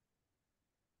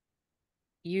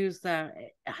used that.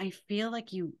 I feel like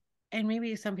and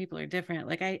maybe some people are different.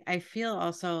 Like I feel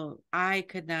also I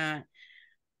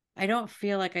I don't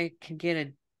feel like I can get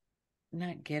a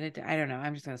not get it. I don't know.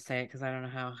 I'm just gonna say it because I don't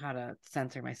know how to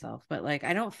censor myself. But like,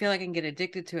 I don't feel like I can get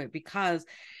addicted to it because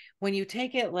when you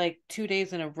take it like 2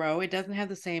 days in a row, it doesn't have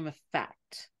the same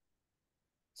effect.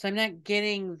 So I'm not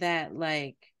getting that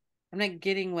like I'm not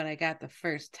getting what I got the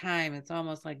first time. It's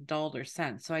almost like dulled or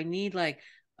sense. So I need like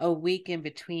a week in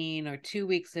between or 2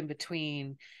 weeks in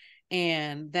between,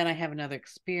 and then I have another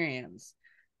experience.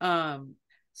 Um,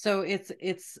 so it's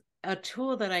a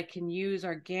tool that I can use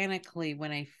organically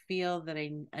when I feel that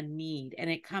I need, and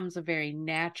it comes very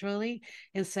naturally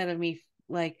instead of me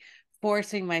like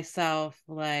forcing myself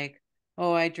like,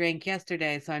 oh, I drank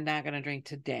yesterday, so I'm not going to drink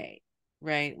today.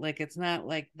 Right? Like it's not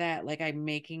like that, like I'm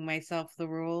making myself the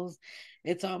rules.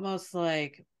 It's almost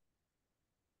like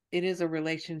it is a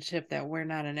relationship that we're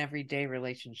not an everyday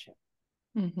relationship.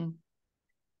 Mm-hmm.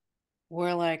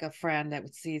 We're like a friend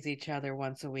that sees each other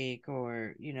once a week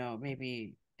or,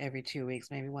 maybe every 2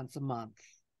 weeks, maybe once a month.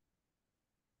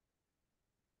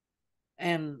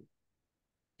 And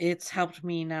it's helped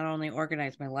me not only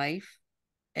organize my life,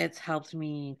 it's helped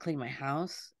me clean my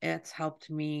house, it's helped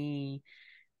me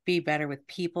be better with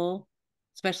people,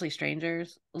 especially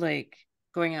strangers, like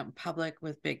going out in public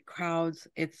with big crowds.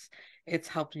 It's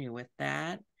helped me with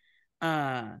that.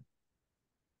 Uh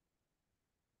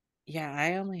yeah,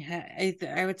 I only had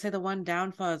I would say the one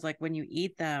downfall is like when you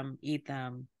eat them, it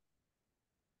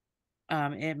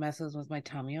messes with my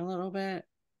tummy a little bit.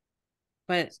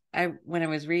 But I when I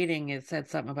was reading, it said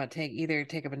something about either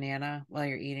take a banana while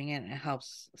you're eating it, and it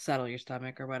helps settle your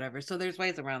stomach or whatever. So there's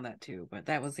ways around that too, but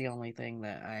that was the only thing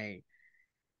that I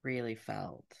really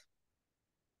felt.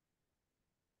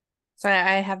 So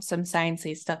I have some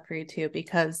sciencey stuff for you too,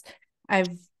 because I've,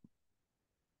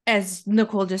 as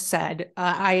Nicole just said,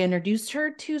 I introduced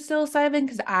her to psilocybin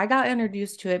because I got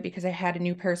introduced to it because I had a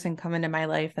new person come into my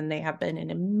life and they have been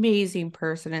an amazing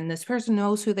person. And this person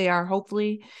knows who they are,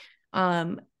 hopefully.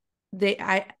 Um,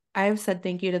 I've said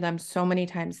thank you to them so many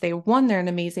times. One, they're an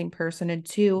amazing person, and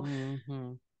two,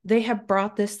 Mm-hmm. they have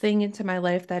brought this thing into my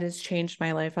life that has changed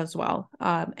my life as well.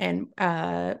 And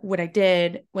what I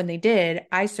did when they did,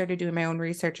 I started doing my own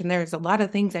research, and there's a lot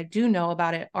of things I do know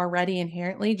about it already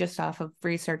inherently just off of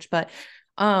research. But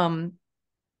um,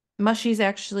 mushies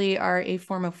actually are a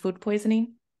form of food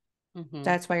poisoning. Mm-hmm.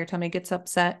 That's why your tummy gets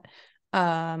upset.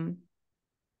 Um,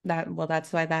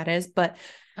 that's why that is. But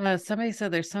Somebody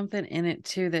said there's something in it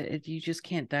too that you just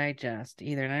can't digest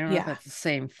either, and I don't know if yeah, that's the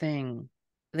same thing.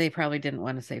 They probably didn't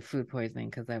want to say food poisoning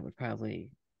because that would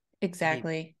probably be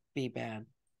exactly. be bad.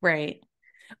 Right.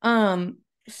 I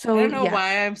So don't know yeah,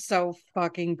 why I'm so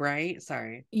fucking bright.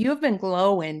 Sorry. you've been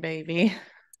glowing, baby.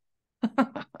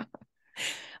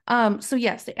 So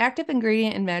yes, the active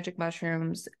ingredient in magic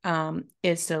mushrooms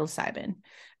is psilocybin.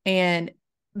 And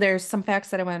there's some facts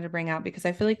that I wanted to bring out because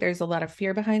I feel like there's a lot of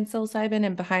fear behind psilocybin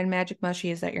and behind magic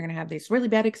mushy is that you're going to have these really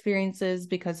bad experiences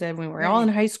because when we were all in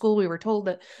Right. high school, we were told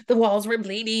that the walls were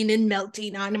bleeding and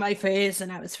melting onto my face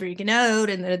and I was freaking out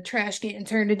and the trash getting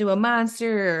turned into a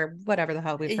monster or whatever the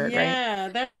hell we've heard, right?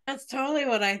 Yeah, that's totally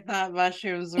what I thought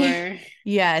mushrooms were.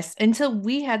 Yes, until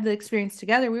we had the experience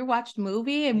together. We watched a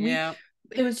movie and Yeah.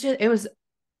 it was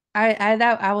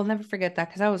I will never forget that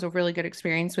because that was a really good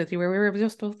experience with you where we were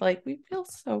just both like, we feel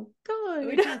so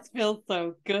We good. just feel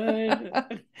so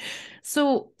good.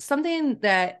 So something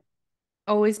that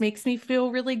always makes me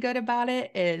feel really good about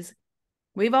it is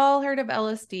we've all heard of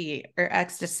LSD or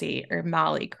ecstasy or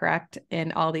Molly, correct?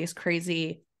 And all these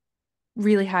crazy,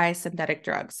 really high synthetic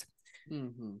drugs.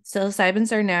 Mm-hmm.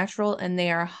 Psilocybins are natural and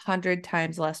they are 100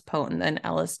 times less potent than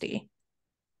LSD.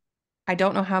 I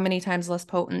don't know how many times less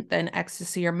potent than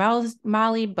ecstasy or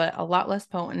Molly, but a lot less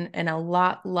potent and a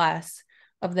lot less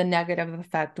of the negative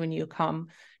effect when you come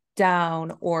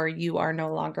down or you are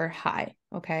no longer high.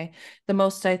 Okay. The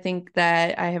most I think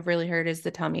that I have really heard is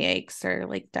the tummy aches or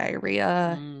like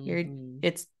diarrhea. Mm-hmm.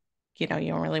 It's, you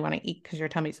don't really want to eat because your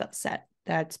tummy's upset.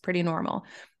 That's pretty normal.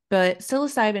 But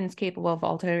psilocybin is capable of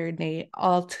altering,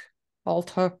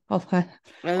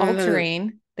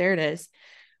 there it is,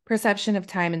 perception of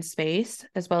time and space,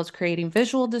 as well as creating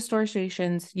visual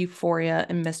distortions, euphoria,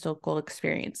 and mystical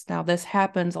experience. Now, this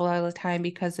happens a lot of the time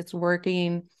because it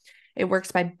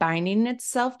works by binding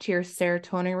itself to your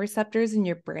serotonin receptors in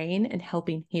your brain and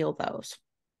helping heal those.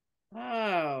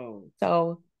 Oh,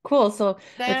 So cool. So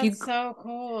if you, that's so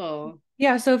cool.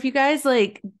 yeah, so if you guys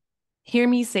like hear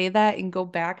me say that and go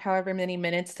back however many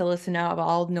minutes to listen out of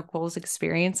all Nicole's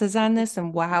experiences on this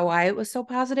and why it was so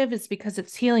positive, it's because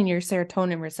it's healing your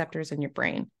serotonin receptors in your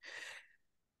brain.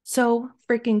 So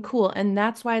freaking cool. And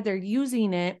that's why they're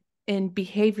using it in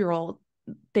behavioral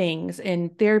things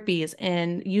and therapies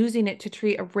and using it to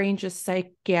treat a range of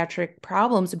psychiatric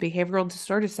problems and behavioral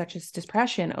disorders such as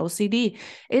depression, OCD.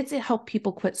 It's helped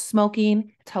people quit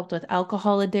smoking. It's helped with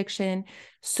alcohol addiction,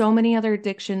 so many other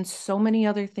addictions, so many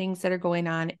other things that are going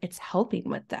on. It's helping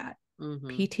with that.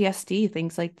 PTSD,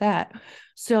 things like that.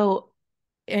 So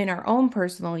in our own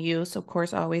personal use, of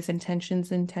course, always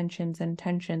intentions, man.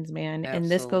 Absolutely. And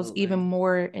this goes even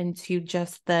more into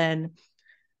just then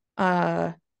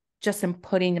just in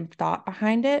putting thought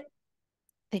behind it.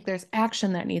 I think there's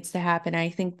action that needs to happen. I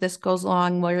think this goes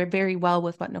along very well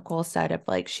with what Nicole said of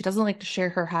like, she doesn't like to share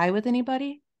her high with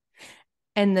anybody.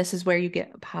 And this is where you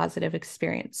get a positive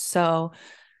experience. So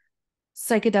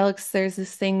psychedelics, there's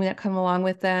this thing that come along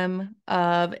with them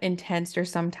of intense or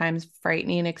sometimes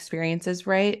frightening experiences,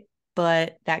 right?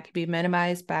 But that could be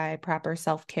minimized by proper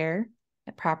self-care,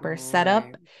 a proper setup,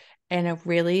 and a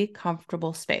really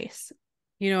comfortable space.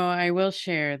 I will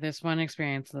share this one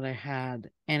experience that I had,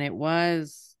 and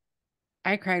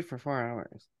I cried for 4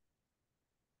 hours,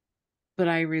 but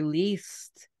I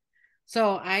released.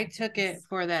 So I took it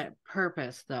for that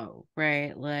purpose though,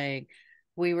 right? Like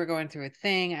we were going through a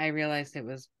thing. I realized it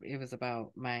was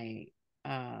about my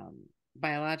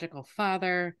biological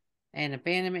father and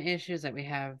abandonment issues that we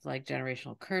have, like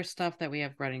generational curse stuff that we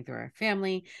have running through our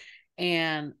family.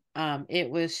 And it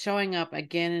was showing up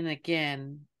again and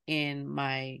again in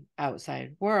my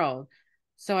outside world.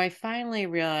 So I finally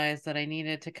realized that I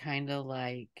needed to kind of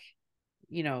like,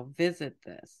 visit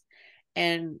this.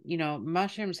 And,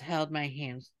 mushrooms held my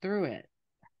hands through it.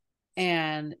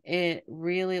 And it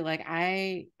really like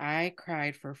I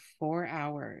cried for 4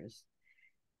 hours.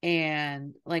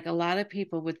 And like a lot of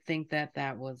people would think that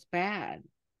that was bad.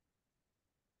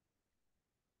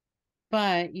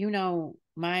 But,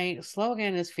 my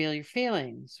slogan is feel your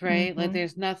feelings, right? Like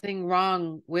there's nothing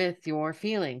wrong with your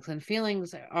feelings, and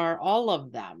feelings are all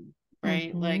of them,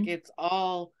 right? Like it's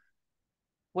all,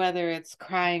 whether it's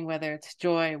crying, whether it's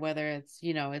joy, whether it's,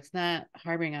 it's not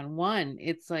harboring on one.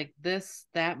 It's like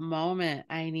that moment,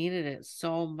 I needed it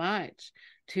so much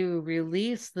to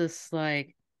release this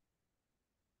like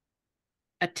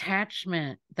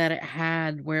attachment that it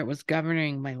had where it was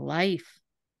governing my life.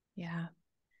 Yeah.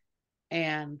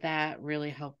 And that really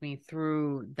helped me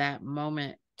through that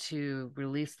moment to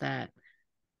release that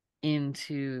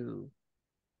into,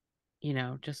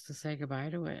 just to say goodbye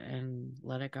to it and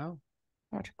let it go.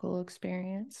 Logical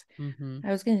experience. Mm-hmm.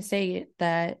 I was going to say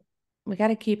that we got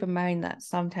to keep in mind that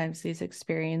sometimes these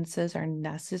experiences are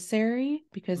necessary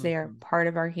because they are part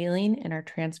of our healing and our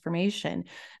transformation.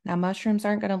 Now, mushrooms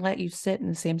aren't going to let you sit in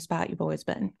the same spot you've always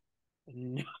been.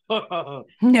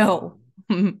 No,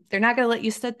 they're not going to let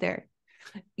you sit there.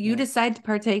 You decide to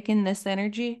partake in this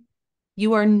energy,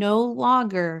 you are no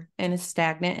longer in a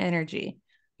stagnant energy.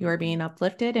 You are being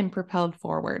uplifted and propelled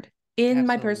forward. In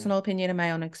my personal opinion and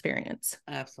my own experience.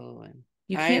 Absolutely.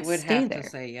 You can't stay there. To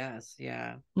say yes.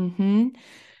 Yeah.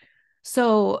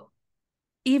 So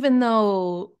even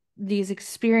though these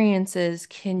experiences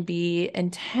can be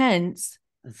intense,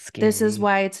 this is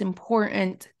why it's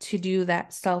important to do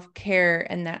that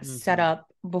self-care and that setup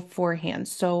beforehand.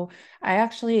 So I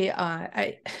actually,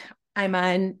 I'm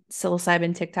on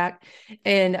psilocybin TikTok,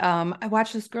 and I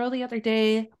watched this girl the other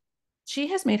day. She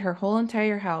has made her whole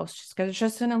entire house. She's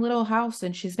just in a little house,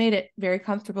 and she's made it very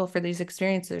comfortable for these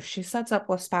experiences. She sets up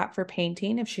a spot for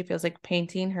painting if she feels like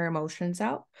painting her emotions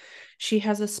out. She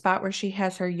has a spot where she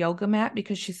has her yoga mat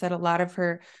because she said a lot of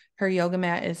her yoga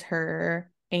mat is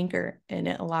her anchor and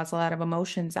it allows a lot of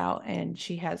emotions out. And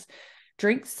she has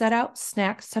drinks set out,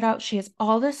 snacks set out. She has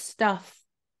all this stuff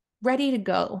ready to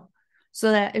go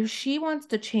so that if she wants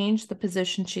to change the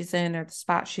position she's in or the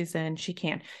spot she's in, she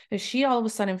can. If she all of a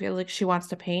sudden feels like she wants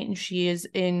to paint and she is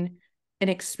in an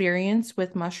experience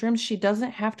with mushrooms, she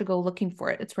doesn't have to go looking for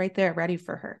it. It's right there ready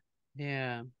for her.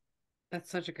 Yeah. That's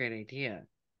such a great idea.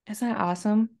 Isn't that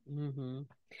awesome?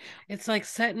 It's like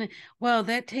setting well,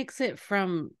 that takes it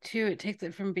from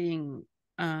being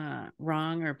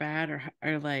wrong or bad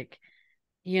or like,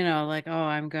 like, oh,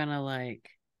 I'm gonna like,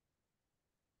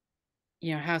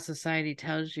 how society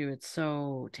tells you it's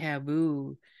so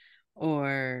taboo,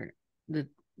 or the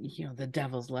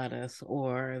devil's lettuce,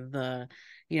 or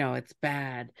it's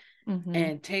bad.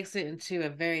 And takes it into a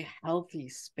very healthy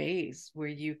space where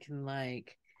you can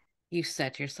like, you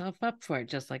set yourself up for it,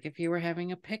 just like if you were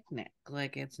having a picnic.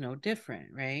 Like it's no different,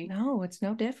 right? No, it's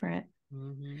no different.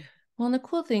 Well, and the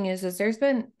cool thing is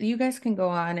you guys can go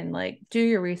on and like do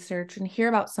your research and hear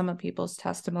about some of people's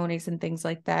testimonies and things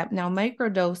like that. Now,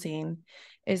 microdosing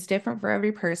is different for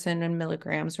every person in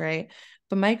milligrams, right?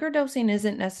 But microdosing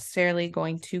isn't necessarily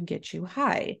going to get you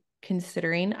high,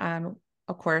 considering on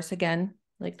of course, again,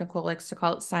 like Nicole likes to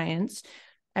call it science,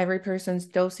 every person's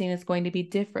dosing is going to be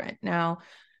different. Now,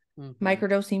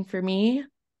 microdosing for me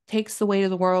takes the weight of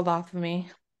the world off of me.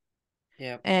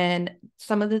 Yep. And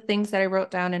some of the things that I wrote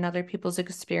down in other people's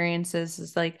experiences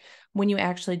is like when you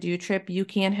actually do trip, you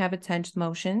can have intense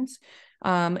motions.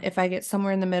 If I get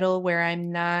somewhere in the middle where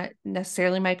I'm not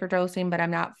necessarily microdosing, but I'm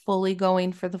not fully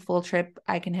going for the full trip,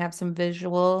 I can have some vivid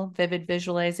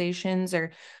visualizations.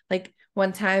 Or like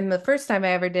one time, the first time I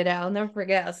ever did it, I'll never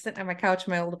forget. I was sitting on my couch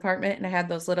in my old apartment and I had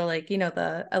those little, like,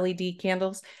 the LED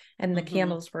candles, and the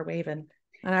candles were waving.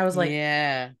 And I was like,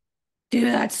 yeah, dude,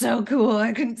 that's so cool.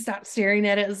 I couldn't stop staring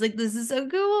at it. I was like, this is so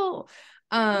cool.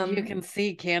 you can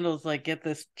see candles like get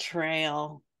this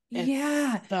trail.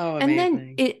 Yeah. It's so And then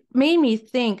amazing. it made me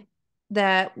think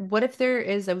that what if there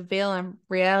is a veil on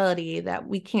reality that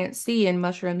we can't see, and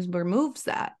mushrooms removes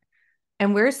that?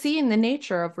 And we're seeing the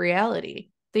nature of reality,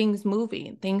 things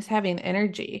moving, things having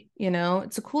energy,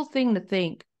 it's a cool thing to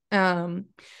think.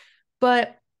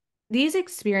 But these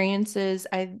experiences,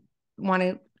 I want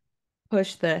to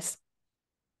push this,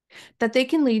 that they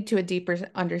can lead to a deeper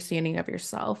understanding of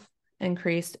yourself,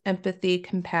 increased empathy,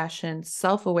 compassion,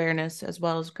 self-awareness, as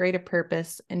well as greater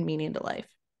purpose and meaning to life.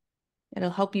 It'll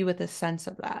help you with a sense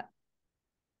of that.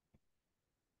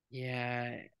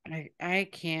 Yeah, I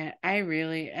can't. I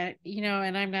really,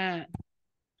 and I'm not.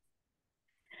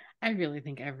 I really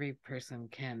think every person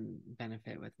can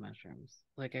benefit with mushrooms.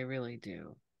 Like I really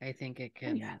do. I think it Oh,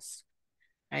 can. yes.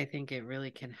 I think it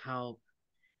really can help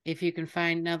if you can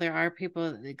find. Now there are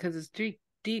people because it's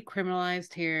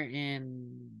decriminalized here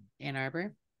in Ann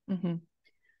Arbor. Mm-hmm.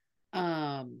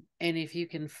 And if you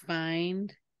can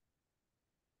find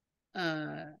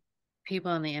uh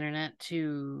people on the internet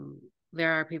to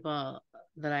there are people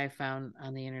that I found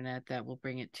on the internet that will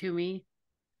bring it to me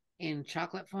in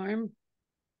chocolate form.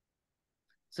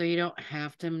 So you don't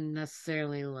have to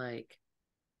necessarily like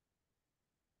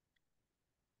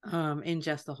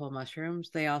ingest the whole mushrooms.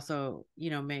 They also,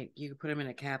 make you can put them in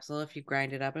a capsule. If you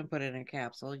grind it up and put it in a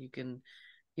capsule, you can,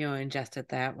 ingest it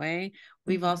that way.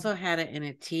 We've Mm-hmm. also had it in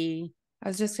a tea. I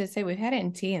was just going to say, we've had it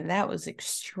in tea, and that was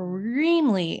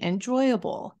extremely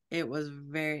enjoyable. It was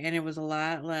and it was a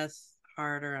lot less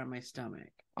harder on my stomach.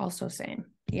 Also, same.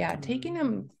 Yeah, taking Mm-hmm.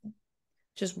 them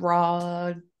just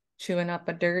raw, chewing up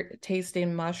a dirt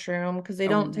tasting mushroom, because they A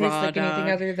don't taste raw like anything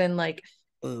dog. other than like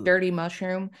Ugh. dirty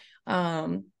mushroom,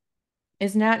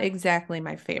 is not exactly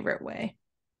my favorite way.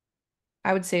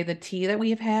 I would say the tea that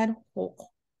we've had, oh,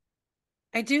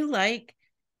 I do like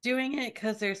doing it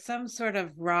because there's some sort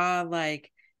of raw,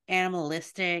 like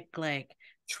animalistic, like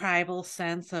tribal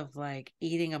sense of like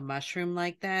eating a mushroom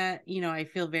like that. I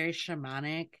feel very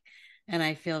shamanic and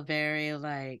I feel very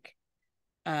like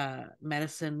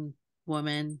medicine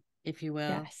woman, if you will.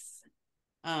 yes.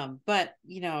 But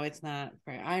it's not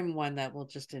for I'm one that will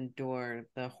just endure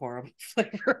the horrible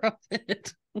flavor of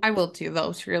it. I will too,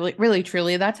 though. Really, really,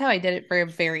 truly. That's how I did it for a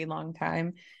very long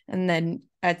time. And then,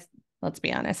 let's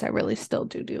be honest, I really still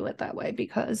do it that way,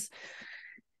 because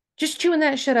just chewing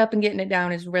that shit up and getting it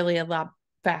down is really a lot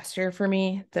faster for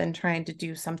me than trying to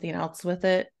do something else with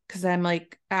it. Because I'm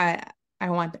like, I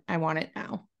want it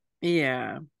now.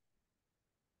 Yeah.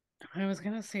 I was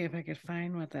gonna see if I could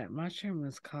find what that mushroom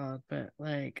was called, but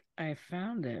like I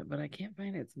found it, but I can't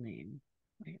find its name.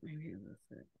 Wait, maybe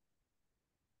that's it.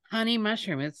 Honey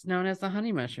mushroom. It's known as the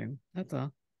honey mushroom. That's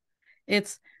all.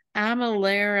 It's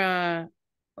Amalera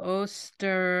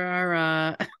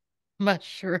osterara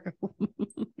mushroom.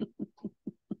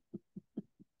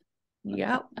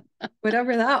 Yep.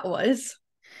 Whatever that was.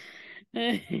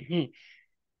 I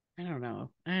don't know.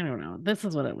 I don't know. This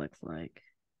is what it looks like.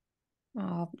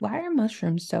 Oh, why are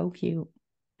mushrooms so cute?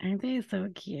 Aren't they so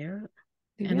cute?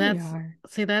 They And really are.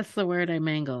 that's the word I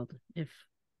mangled. If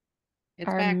it's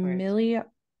backwards. Armilia,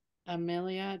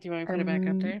 Amelia, do you want to put it back up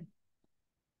Arm, there?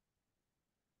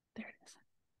 there it is.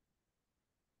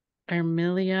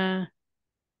 Armilia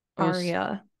Ost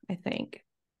Aria, I think.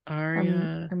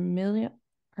 Aria. Armilia,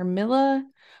 Armilla.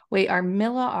 Wait,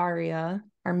 Armilla Aria,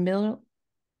 Armilla,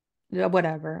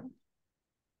 whatever.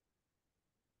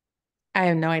 I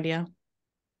have no idea.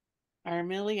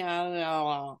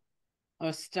 Armilia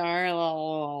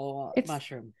Ostar It's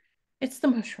mushroom. it's the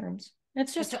mushrooms.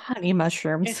 It's It's just a, honey it's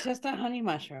mushrooms. just a honey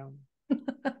mushroom.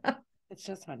 It's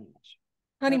just honey mushroom.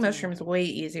 Honey That's what we're mushrooms doing. way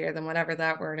easier than whatever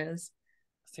that word is.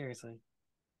 Seriously.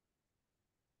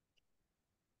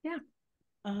 Yeah.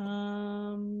 I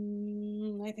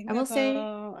think I will that's say,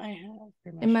 all I have for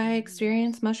in my mushrooms.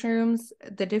 experience, mushrooms,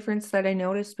 the difference that I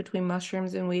noticed between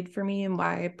mushrooms and weed for me, and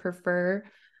why I prefer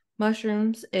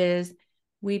mushrooms, is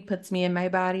weed puts me in my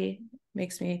body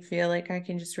Makes me feel like I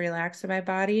can just relax in my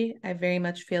body. I very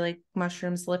much feel like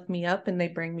mushrooms lift me up and they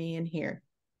bring me in here.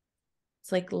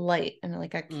 It's like light and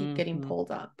like I keep getting Mm-hmm.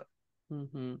 pulled up.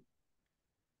 Mm-hmm.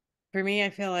 For me, I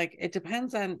feel like it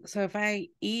depends on, so if I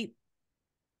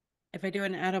do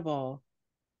an edible,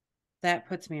 that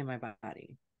puts me in my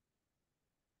body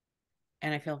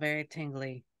and I feel very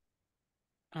tingly.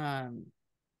 Um,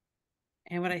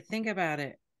 and when I think about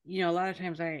it, a lot of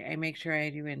times I make sure I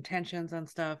do intentions on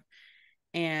stuff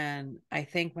and I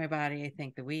thank my body, I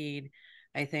thank the weed,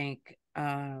 I think,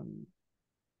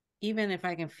 even if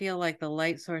I can feel like the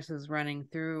light sources running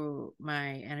through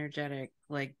my energetic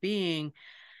like being,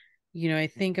 I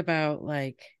think about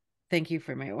like, thank you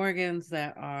for my organs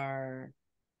that are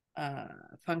uh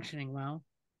functioning well.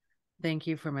 Thank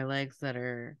you for my legs that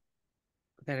are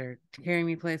carrying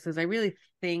me places. I really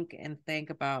think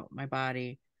about my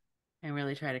body and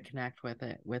really try to connect with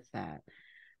it with that.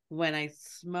 When I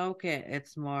smoke it,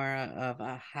 it's more of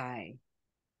a high.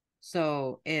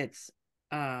 So it's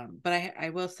but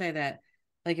I will say that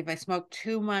like if I smoke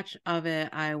too much of it,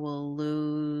 I will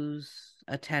lose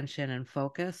attention and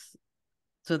focus.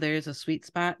 So there's a sweet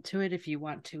spot to it if you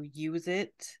want to use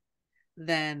it,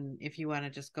 then if you want to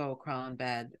just go crawl in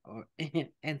bed or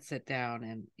and sit down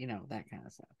and that kind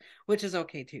of stuff, which is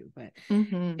okay too, but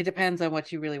Mm-hmm. it depends on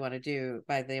what you really want to do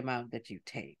by the amount that you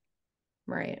take.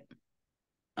 Right.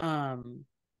 um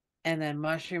and then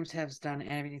mushrooms has done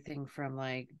everything from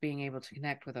like being able to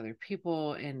connect with other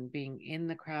people and being in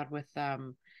the crowd with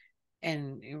them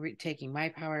and taking my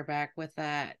power back with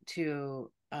that to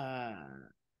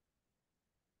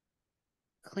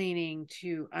cleaning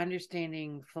to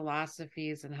understanding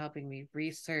philosophies and helping me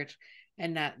research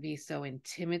and not be so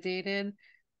intimidated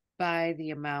by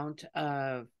the amount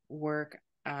of work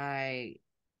I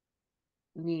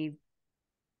need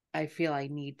I feel I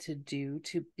need to do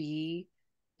to be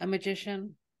a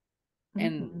magician,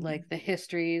 and Mm-hmm. like the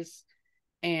histories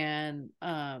and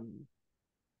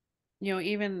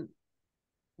even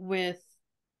with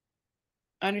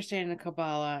understanding the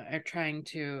Kabbalah or trying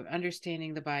to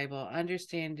understanding the Bible,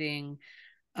 understanding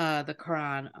the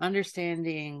Quran,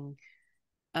 understanding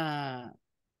uh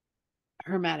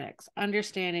hermetics,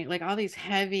 understanding like all these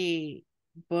heavy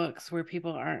books where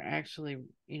people aren't actually,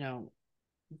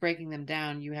 breaking them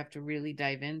down. You have to really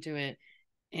dive into it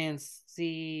and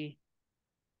see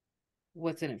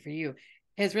what's in it for you.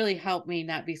 Has really helped me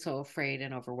not be so afraid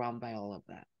and overwhelmed by all of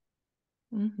that.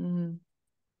 Mm-hmm.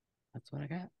 That's what I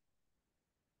got.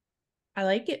 I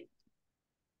like it.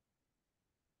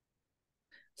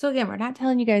 So again, we're not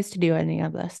telling you guys to do any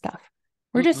of this stuff.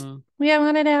 Mm-mm. We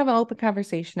wanted to have an open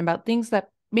conversation about things that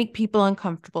make people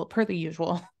uncomfortable, per the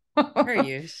usual. Per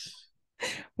use.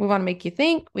 We want to make you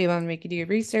think. We want to make you do your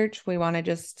research. We want to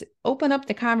just open up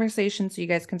the conversation so you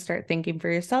guys can start thinking for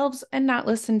yourselves and not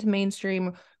listen to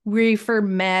mainstream reefer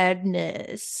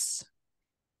madness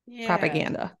Yeah.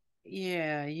 propaganda.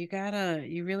 Yeah.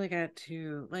 You really got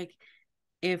to like,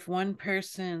 if one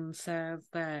person says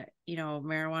that,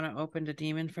 marijuana opened a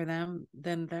demon for them,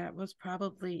 then that was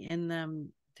probably in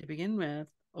them to begin with,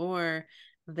 or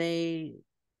they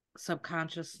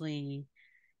subconsciously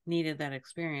needed that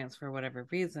experience for whatever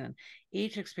reason.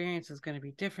 Each experience is going to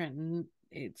be different and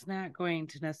it's not going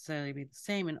to necessarily be the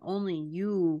same. And only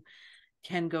you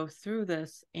can go through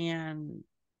this and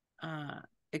uh,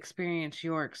 experience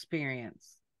your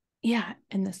experience. Yeah.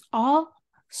 And this all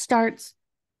starts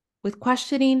with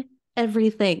questioning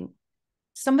everything.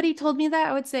 Somebody told me that,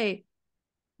 I would say,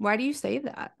 why do you say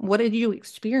that? What did you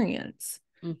experience?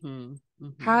 Mm-hmm.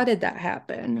 Mm-hmm. How did that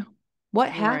happen? What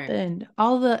Right. happened?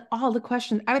 All the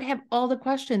questions. I would have all the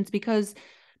questions because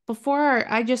before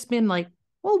I just been like,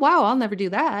 oh wow, I'll never do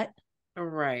that.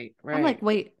 Right. I'm like, Right.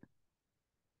 wait,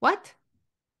 what?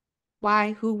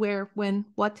 Why? Who? Where? When?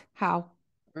 What? How?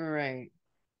 Right.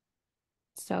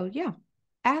 So yeah.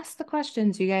 Ask the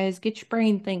questions, you guys. Get your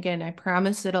brain thinking. I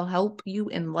promise it'll help you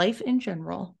in life in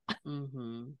general.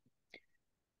 Mm-hmm.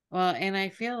 Well, and I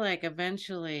feel like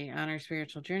eventually on our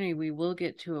spiritual journey, we will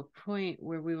get to a point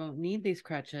where we won't need these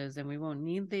crutches and we won't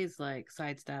need these like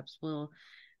side steps. We'll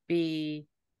be,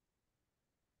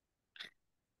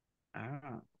 I don't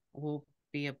know, we'll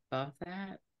be above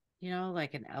that,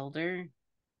 like an elder,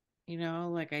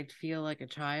 like I'd feel like a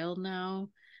child now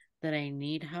that I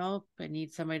need help. I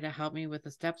need somebody to help me with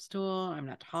the step stool. I'm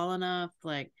not tall enough.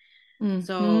 Like, so,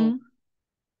 Mm-hmm.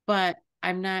 but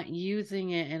I'm not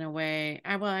using it in a way.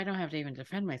 I don't have to even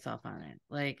defend myself on it.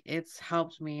 Like it's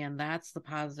helped me, and that's the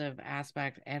positive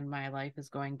aspect. And my life is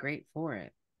going great for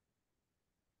it.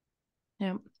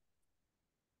 Yeah.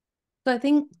 So I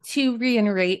think to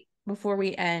reiterate, before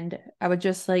we end, I would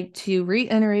just like to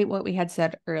reiterate what we had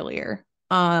said earlier.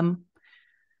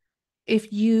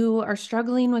 If you are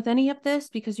struggling with any of this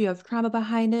because you have trauma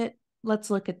behind it, let's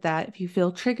look at that. If you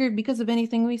feel triggered because of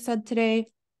anything we said today,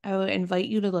 I would invite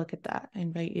you to look at that. I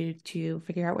invite you to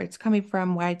figure out where it's coming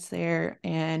from, why it's there,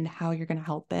 and how you're going to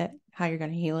help it, how you're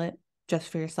going to heal it just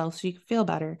for yourself so you can feel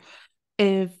better.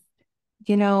 If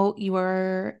you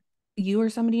are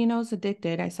somebody you know is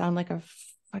addicted, I sound like a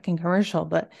fucking commercial,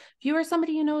 but if you are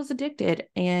somebody you know is addicted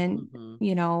and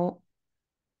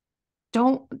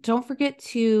don't forget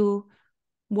to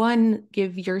one,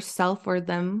 give yourself or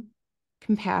them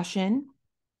compassion,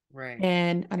 right,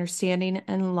 and understanding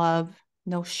and love.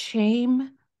 No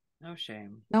shame. no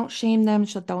shame. Don't shame them,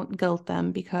 so don't guilt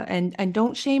them, because and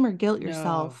don't shame or guilt No,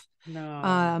 yourself.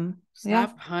 no. Yeah.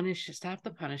 Stop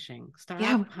the punishing.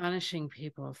 Yeah, Stop punishing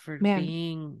people for man.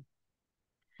 being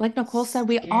Like Nicole said,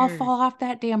 we all scared. fall off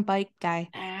that damn bike, guy.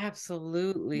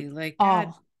 Absolutely. Like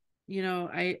God, All.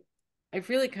 I've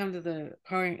really come to the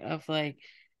point of like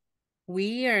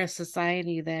we are a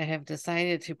society that have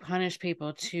decided to punish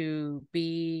people to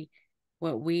be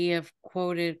what we have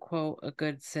quoted, quote, a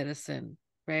good citizen,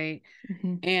 right?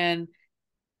 Mm-hmm. And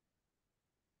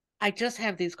I just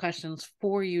have these questions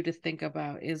for you to think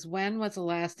about is when was the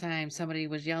last time somebody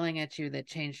was yelling at you that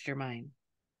changed your mind?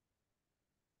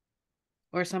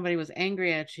 Or somebody was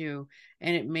angry at you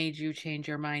and it made you change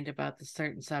your mind about the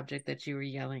certain subject that you were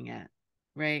yelling at,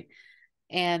 right?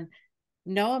 And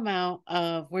no amount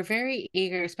of, we're very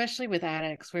eager, especially with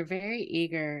addicts, we're very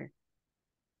eager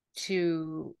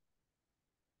to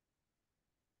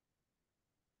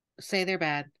say they're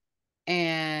bad.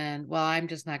 And well, I'm not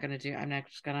just going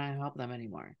to help them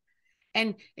anymore.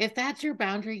 And if that's your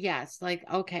boundary, yes, like,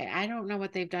 okay, I don't know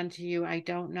what they've done to you. I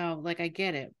don't know. Like, I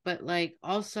get it. But like,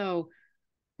 also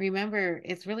remember,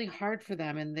 it's really hard for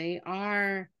them. And they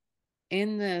are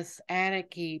in this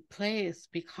addict place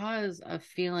because of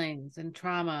feelings and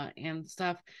trauma and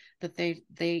stuff that they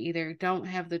either don't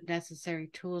have the necessary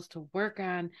tools to work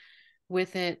on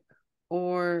with it,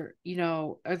 or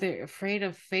are they afraid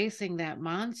of facing that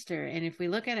monster? And if we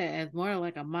look at it as more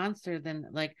like a monster than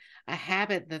like a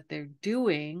habit that they're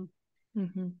doing,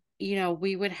 Mm-hmm.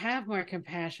 we would have more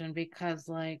compassion because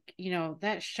like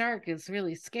that shark is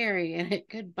really scary and it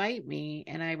could bite me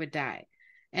and I would die.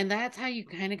 And that's how you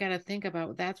kind of got to think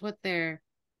about, that's what the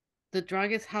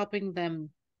drug is helping them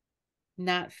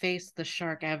not face the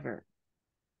shark ever,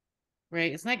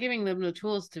 right? It's not giving them the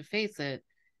tools to face it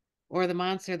or the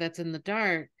monster that's in the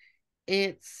dark.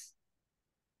 It's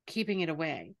keeping it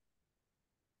away.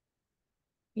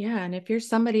 Yeah, and if you're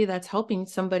somebody that's helping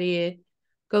somebody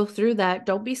go through that,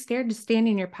 don't be scared to stand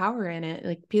in your power in it.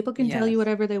 Like people can tell you Yes.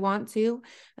 whatever they want to,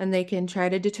 and they can try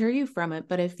to deter you from it.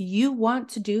 But if you want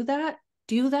to do that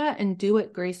and do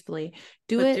it gracefully.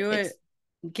 Do But it. do It's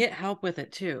it, get help with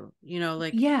it too.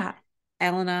 Like yeah.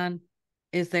 Al-Anon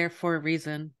is there for a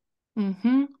reason.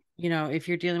 Mm-hmm. If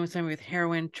you're dealing with somebody with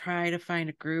heroin, try to find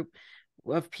a group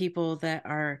of people that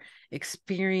are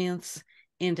experienced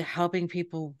into helping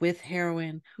people with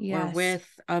heroin or Yes. with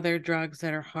other drugs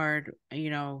that are hard,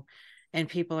 and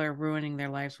people are ruining their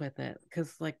lives with it.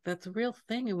 Because, like, that's a real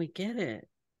thing and we get it.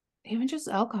 Even just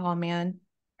alcohol, man.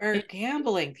 Or It,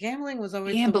 gambling. Gambling was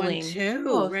always the one gambling. too,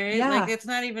 Oh, right? Like, yeah. it's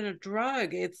not even a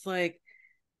drug. It's like,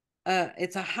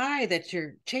 it's a high that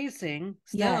you're chasing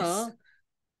Yes. still,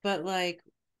 but like,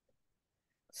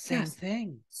 same Yes.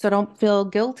 thing. So don't feel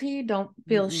guilty, don't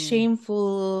feel Mm-mm.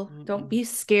 shameful, don't Mm-mm. be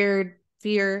scared,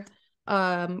 fear.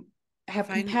 Um, have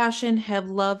Find compassion, have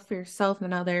love for yourself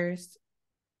and others.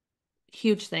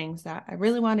 Huge things that I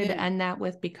really wanted to yeah. end that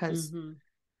with because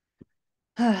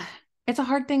Mm-hmm. it's a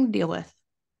hard thing to deal with.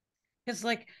 Because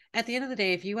like at the end of the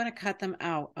day, if you want to cut them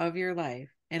out of your life,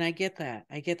 and I get that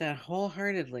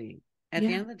wholeheartedly. At the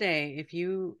Yeah. end of the day, if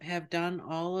you have done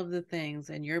all of the things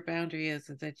and your boundary is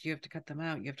that you have to cut them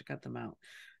out, you have to cut them out.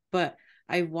 But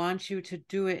I want you to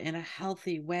do it in a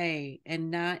healthy way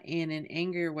and not in an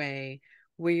anger way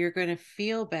where you're going to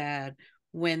feel bad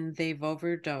when they've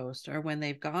overdosed or when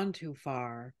they've gone too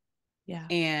far Yeah.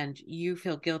 and you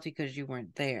feel guilty because you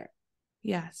weren't there.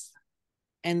 Yes.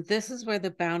 And this is where the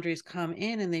boundaries come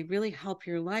in and they really help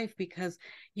your life because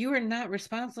you are not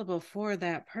responsible for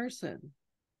that person,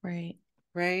 Right.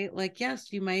 right? Like,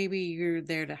 yes, you're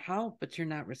there to help, but you're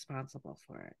not responsible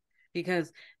for it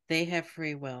because they have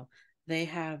free will. They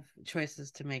have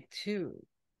choices to make too.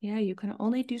 Yeah. You can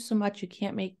only do so much. You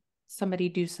can't make somebody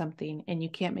do something and you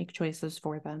can't make choices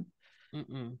for them.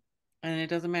 Mm-mm. And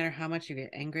it doesn't matter how much you get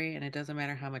angry, and it doesn't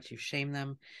matter how much you shame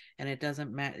them, and it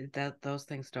doesn't matter that those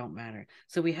things don't matter.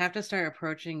 So we have to start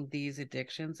approaching these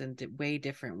addictions in way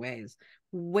different ways,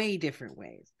 way different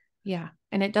ways. Yeah.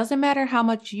 And it doesn't matter how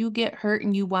much you get hurt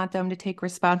and you want them to take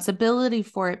responsibility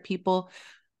for it, people.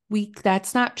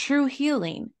 That's not true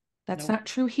healing. That's Nope. not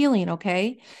true healing.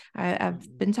 Okay.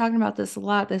 I've been talking about this a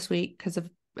lot this week because of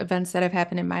events that have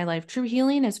happened in my life. True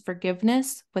healing is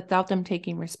forgiveness without them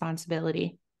taking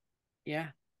responsibility. Yeah,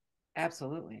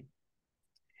 absolutely.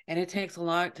 And it takes a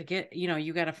lot to get,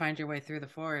 you got to find your way through the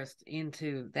forest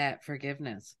into that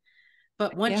forgiveness.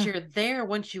 But once Yeah. you're there,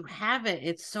 once you have it,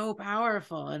 it's so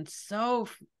powerful and so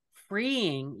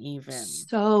freeing, even.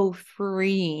 So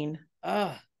freeing.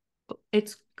 Oh,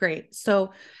 It's great.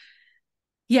 So,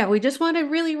 yeah, we just want to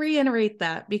really reiterate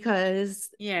that because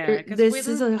yeah, because this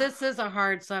is a this is a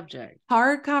hard subject,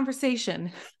 hard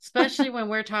conversation. especially when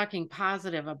we're talking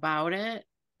positive about it.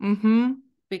 Mm-hmm.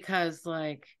 Because,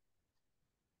 like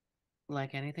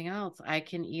anything else, I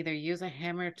can either use a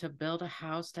hammer to build a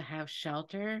house to have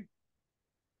shelter,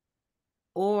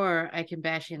 or I can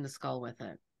bash you in the skull with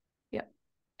it. Yep.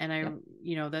 And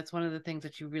Yep. that's one of the things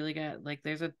that you really got. Like,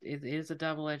 it is a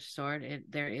double-edged sword.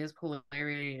 There is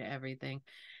polarity to everything,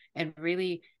 and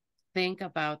really think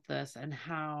about this and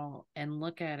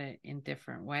look at it in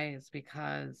different ways,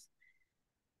 because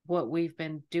what we've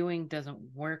been doing doesn't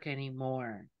work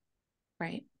anymore.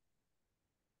 Right.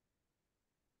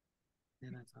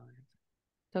 And that's all.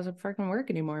 Doesn't freaking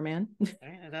work anymore, man.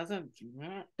 It doesn't.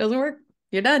 Doesn't work.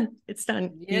 You're done. It's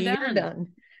done. You're You're done.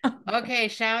 done. Okay,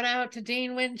 shout out to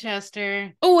Dean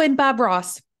Winchester. Oh, and Bob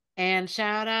Ross. And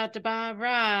shout out to Bob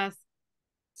Ross.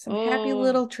 Some happy Oh.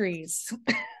 little trees.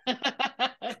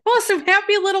 Oh, some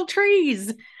happy little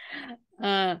trees.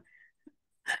 I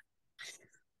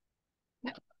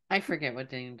forget what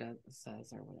Dean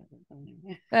says or whatever.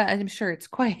 I'm sure it's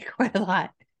quite a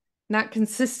lot. Not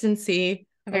consistency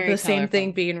of Very the same colorful.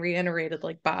 thing being reiterated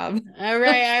like Bob. All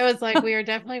right. I was like, we are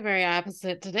definitely very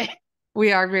opposite today.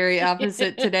 We are very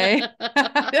opposite today.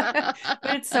 But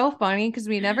it's so funny because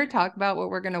we never talk about what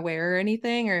we're going to wear or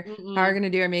anything, or how we're going to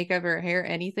do our makeup or hair,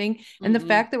 anything. And the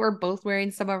fact that we're both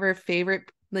wearing some of our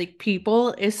favorite like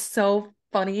people is so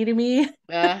funny to me.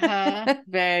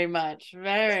 Very much.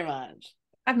 Very much.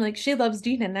 I'm like, she loves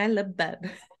Dean and I love Beb.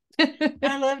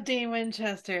 I love Dean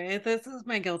Winchester. This is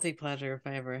my guilty pleasure if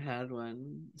I ever had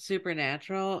one.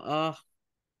 Supernatural. Oh,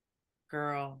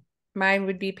 girl. Mine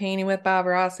would be Painting with Bob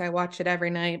Ross. I watch it every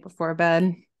night before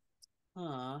bed.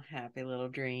 Oh, happy little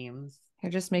dreams. It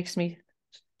just makes me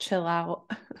chill out.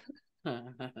 It's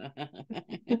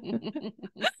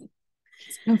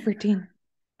comforting.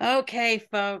 Okay,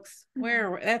 folks.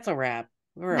 That's a wrap.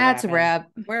 That's a wrap.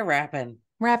 We're wrapping.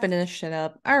 Wrapping this shit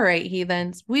up. All right,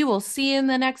 heathens. We will see you in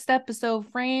the next episode,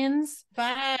 friends.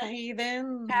 Bye,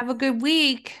 heathen. Have a good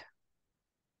week.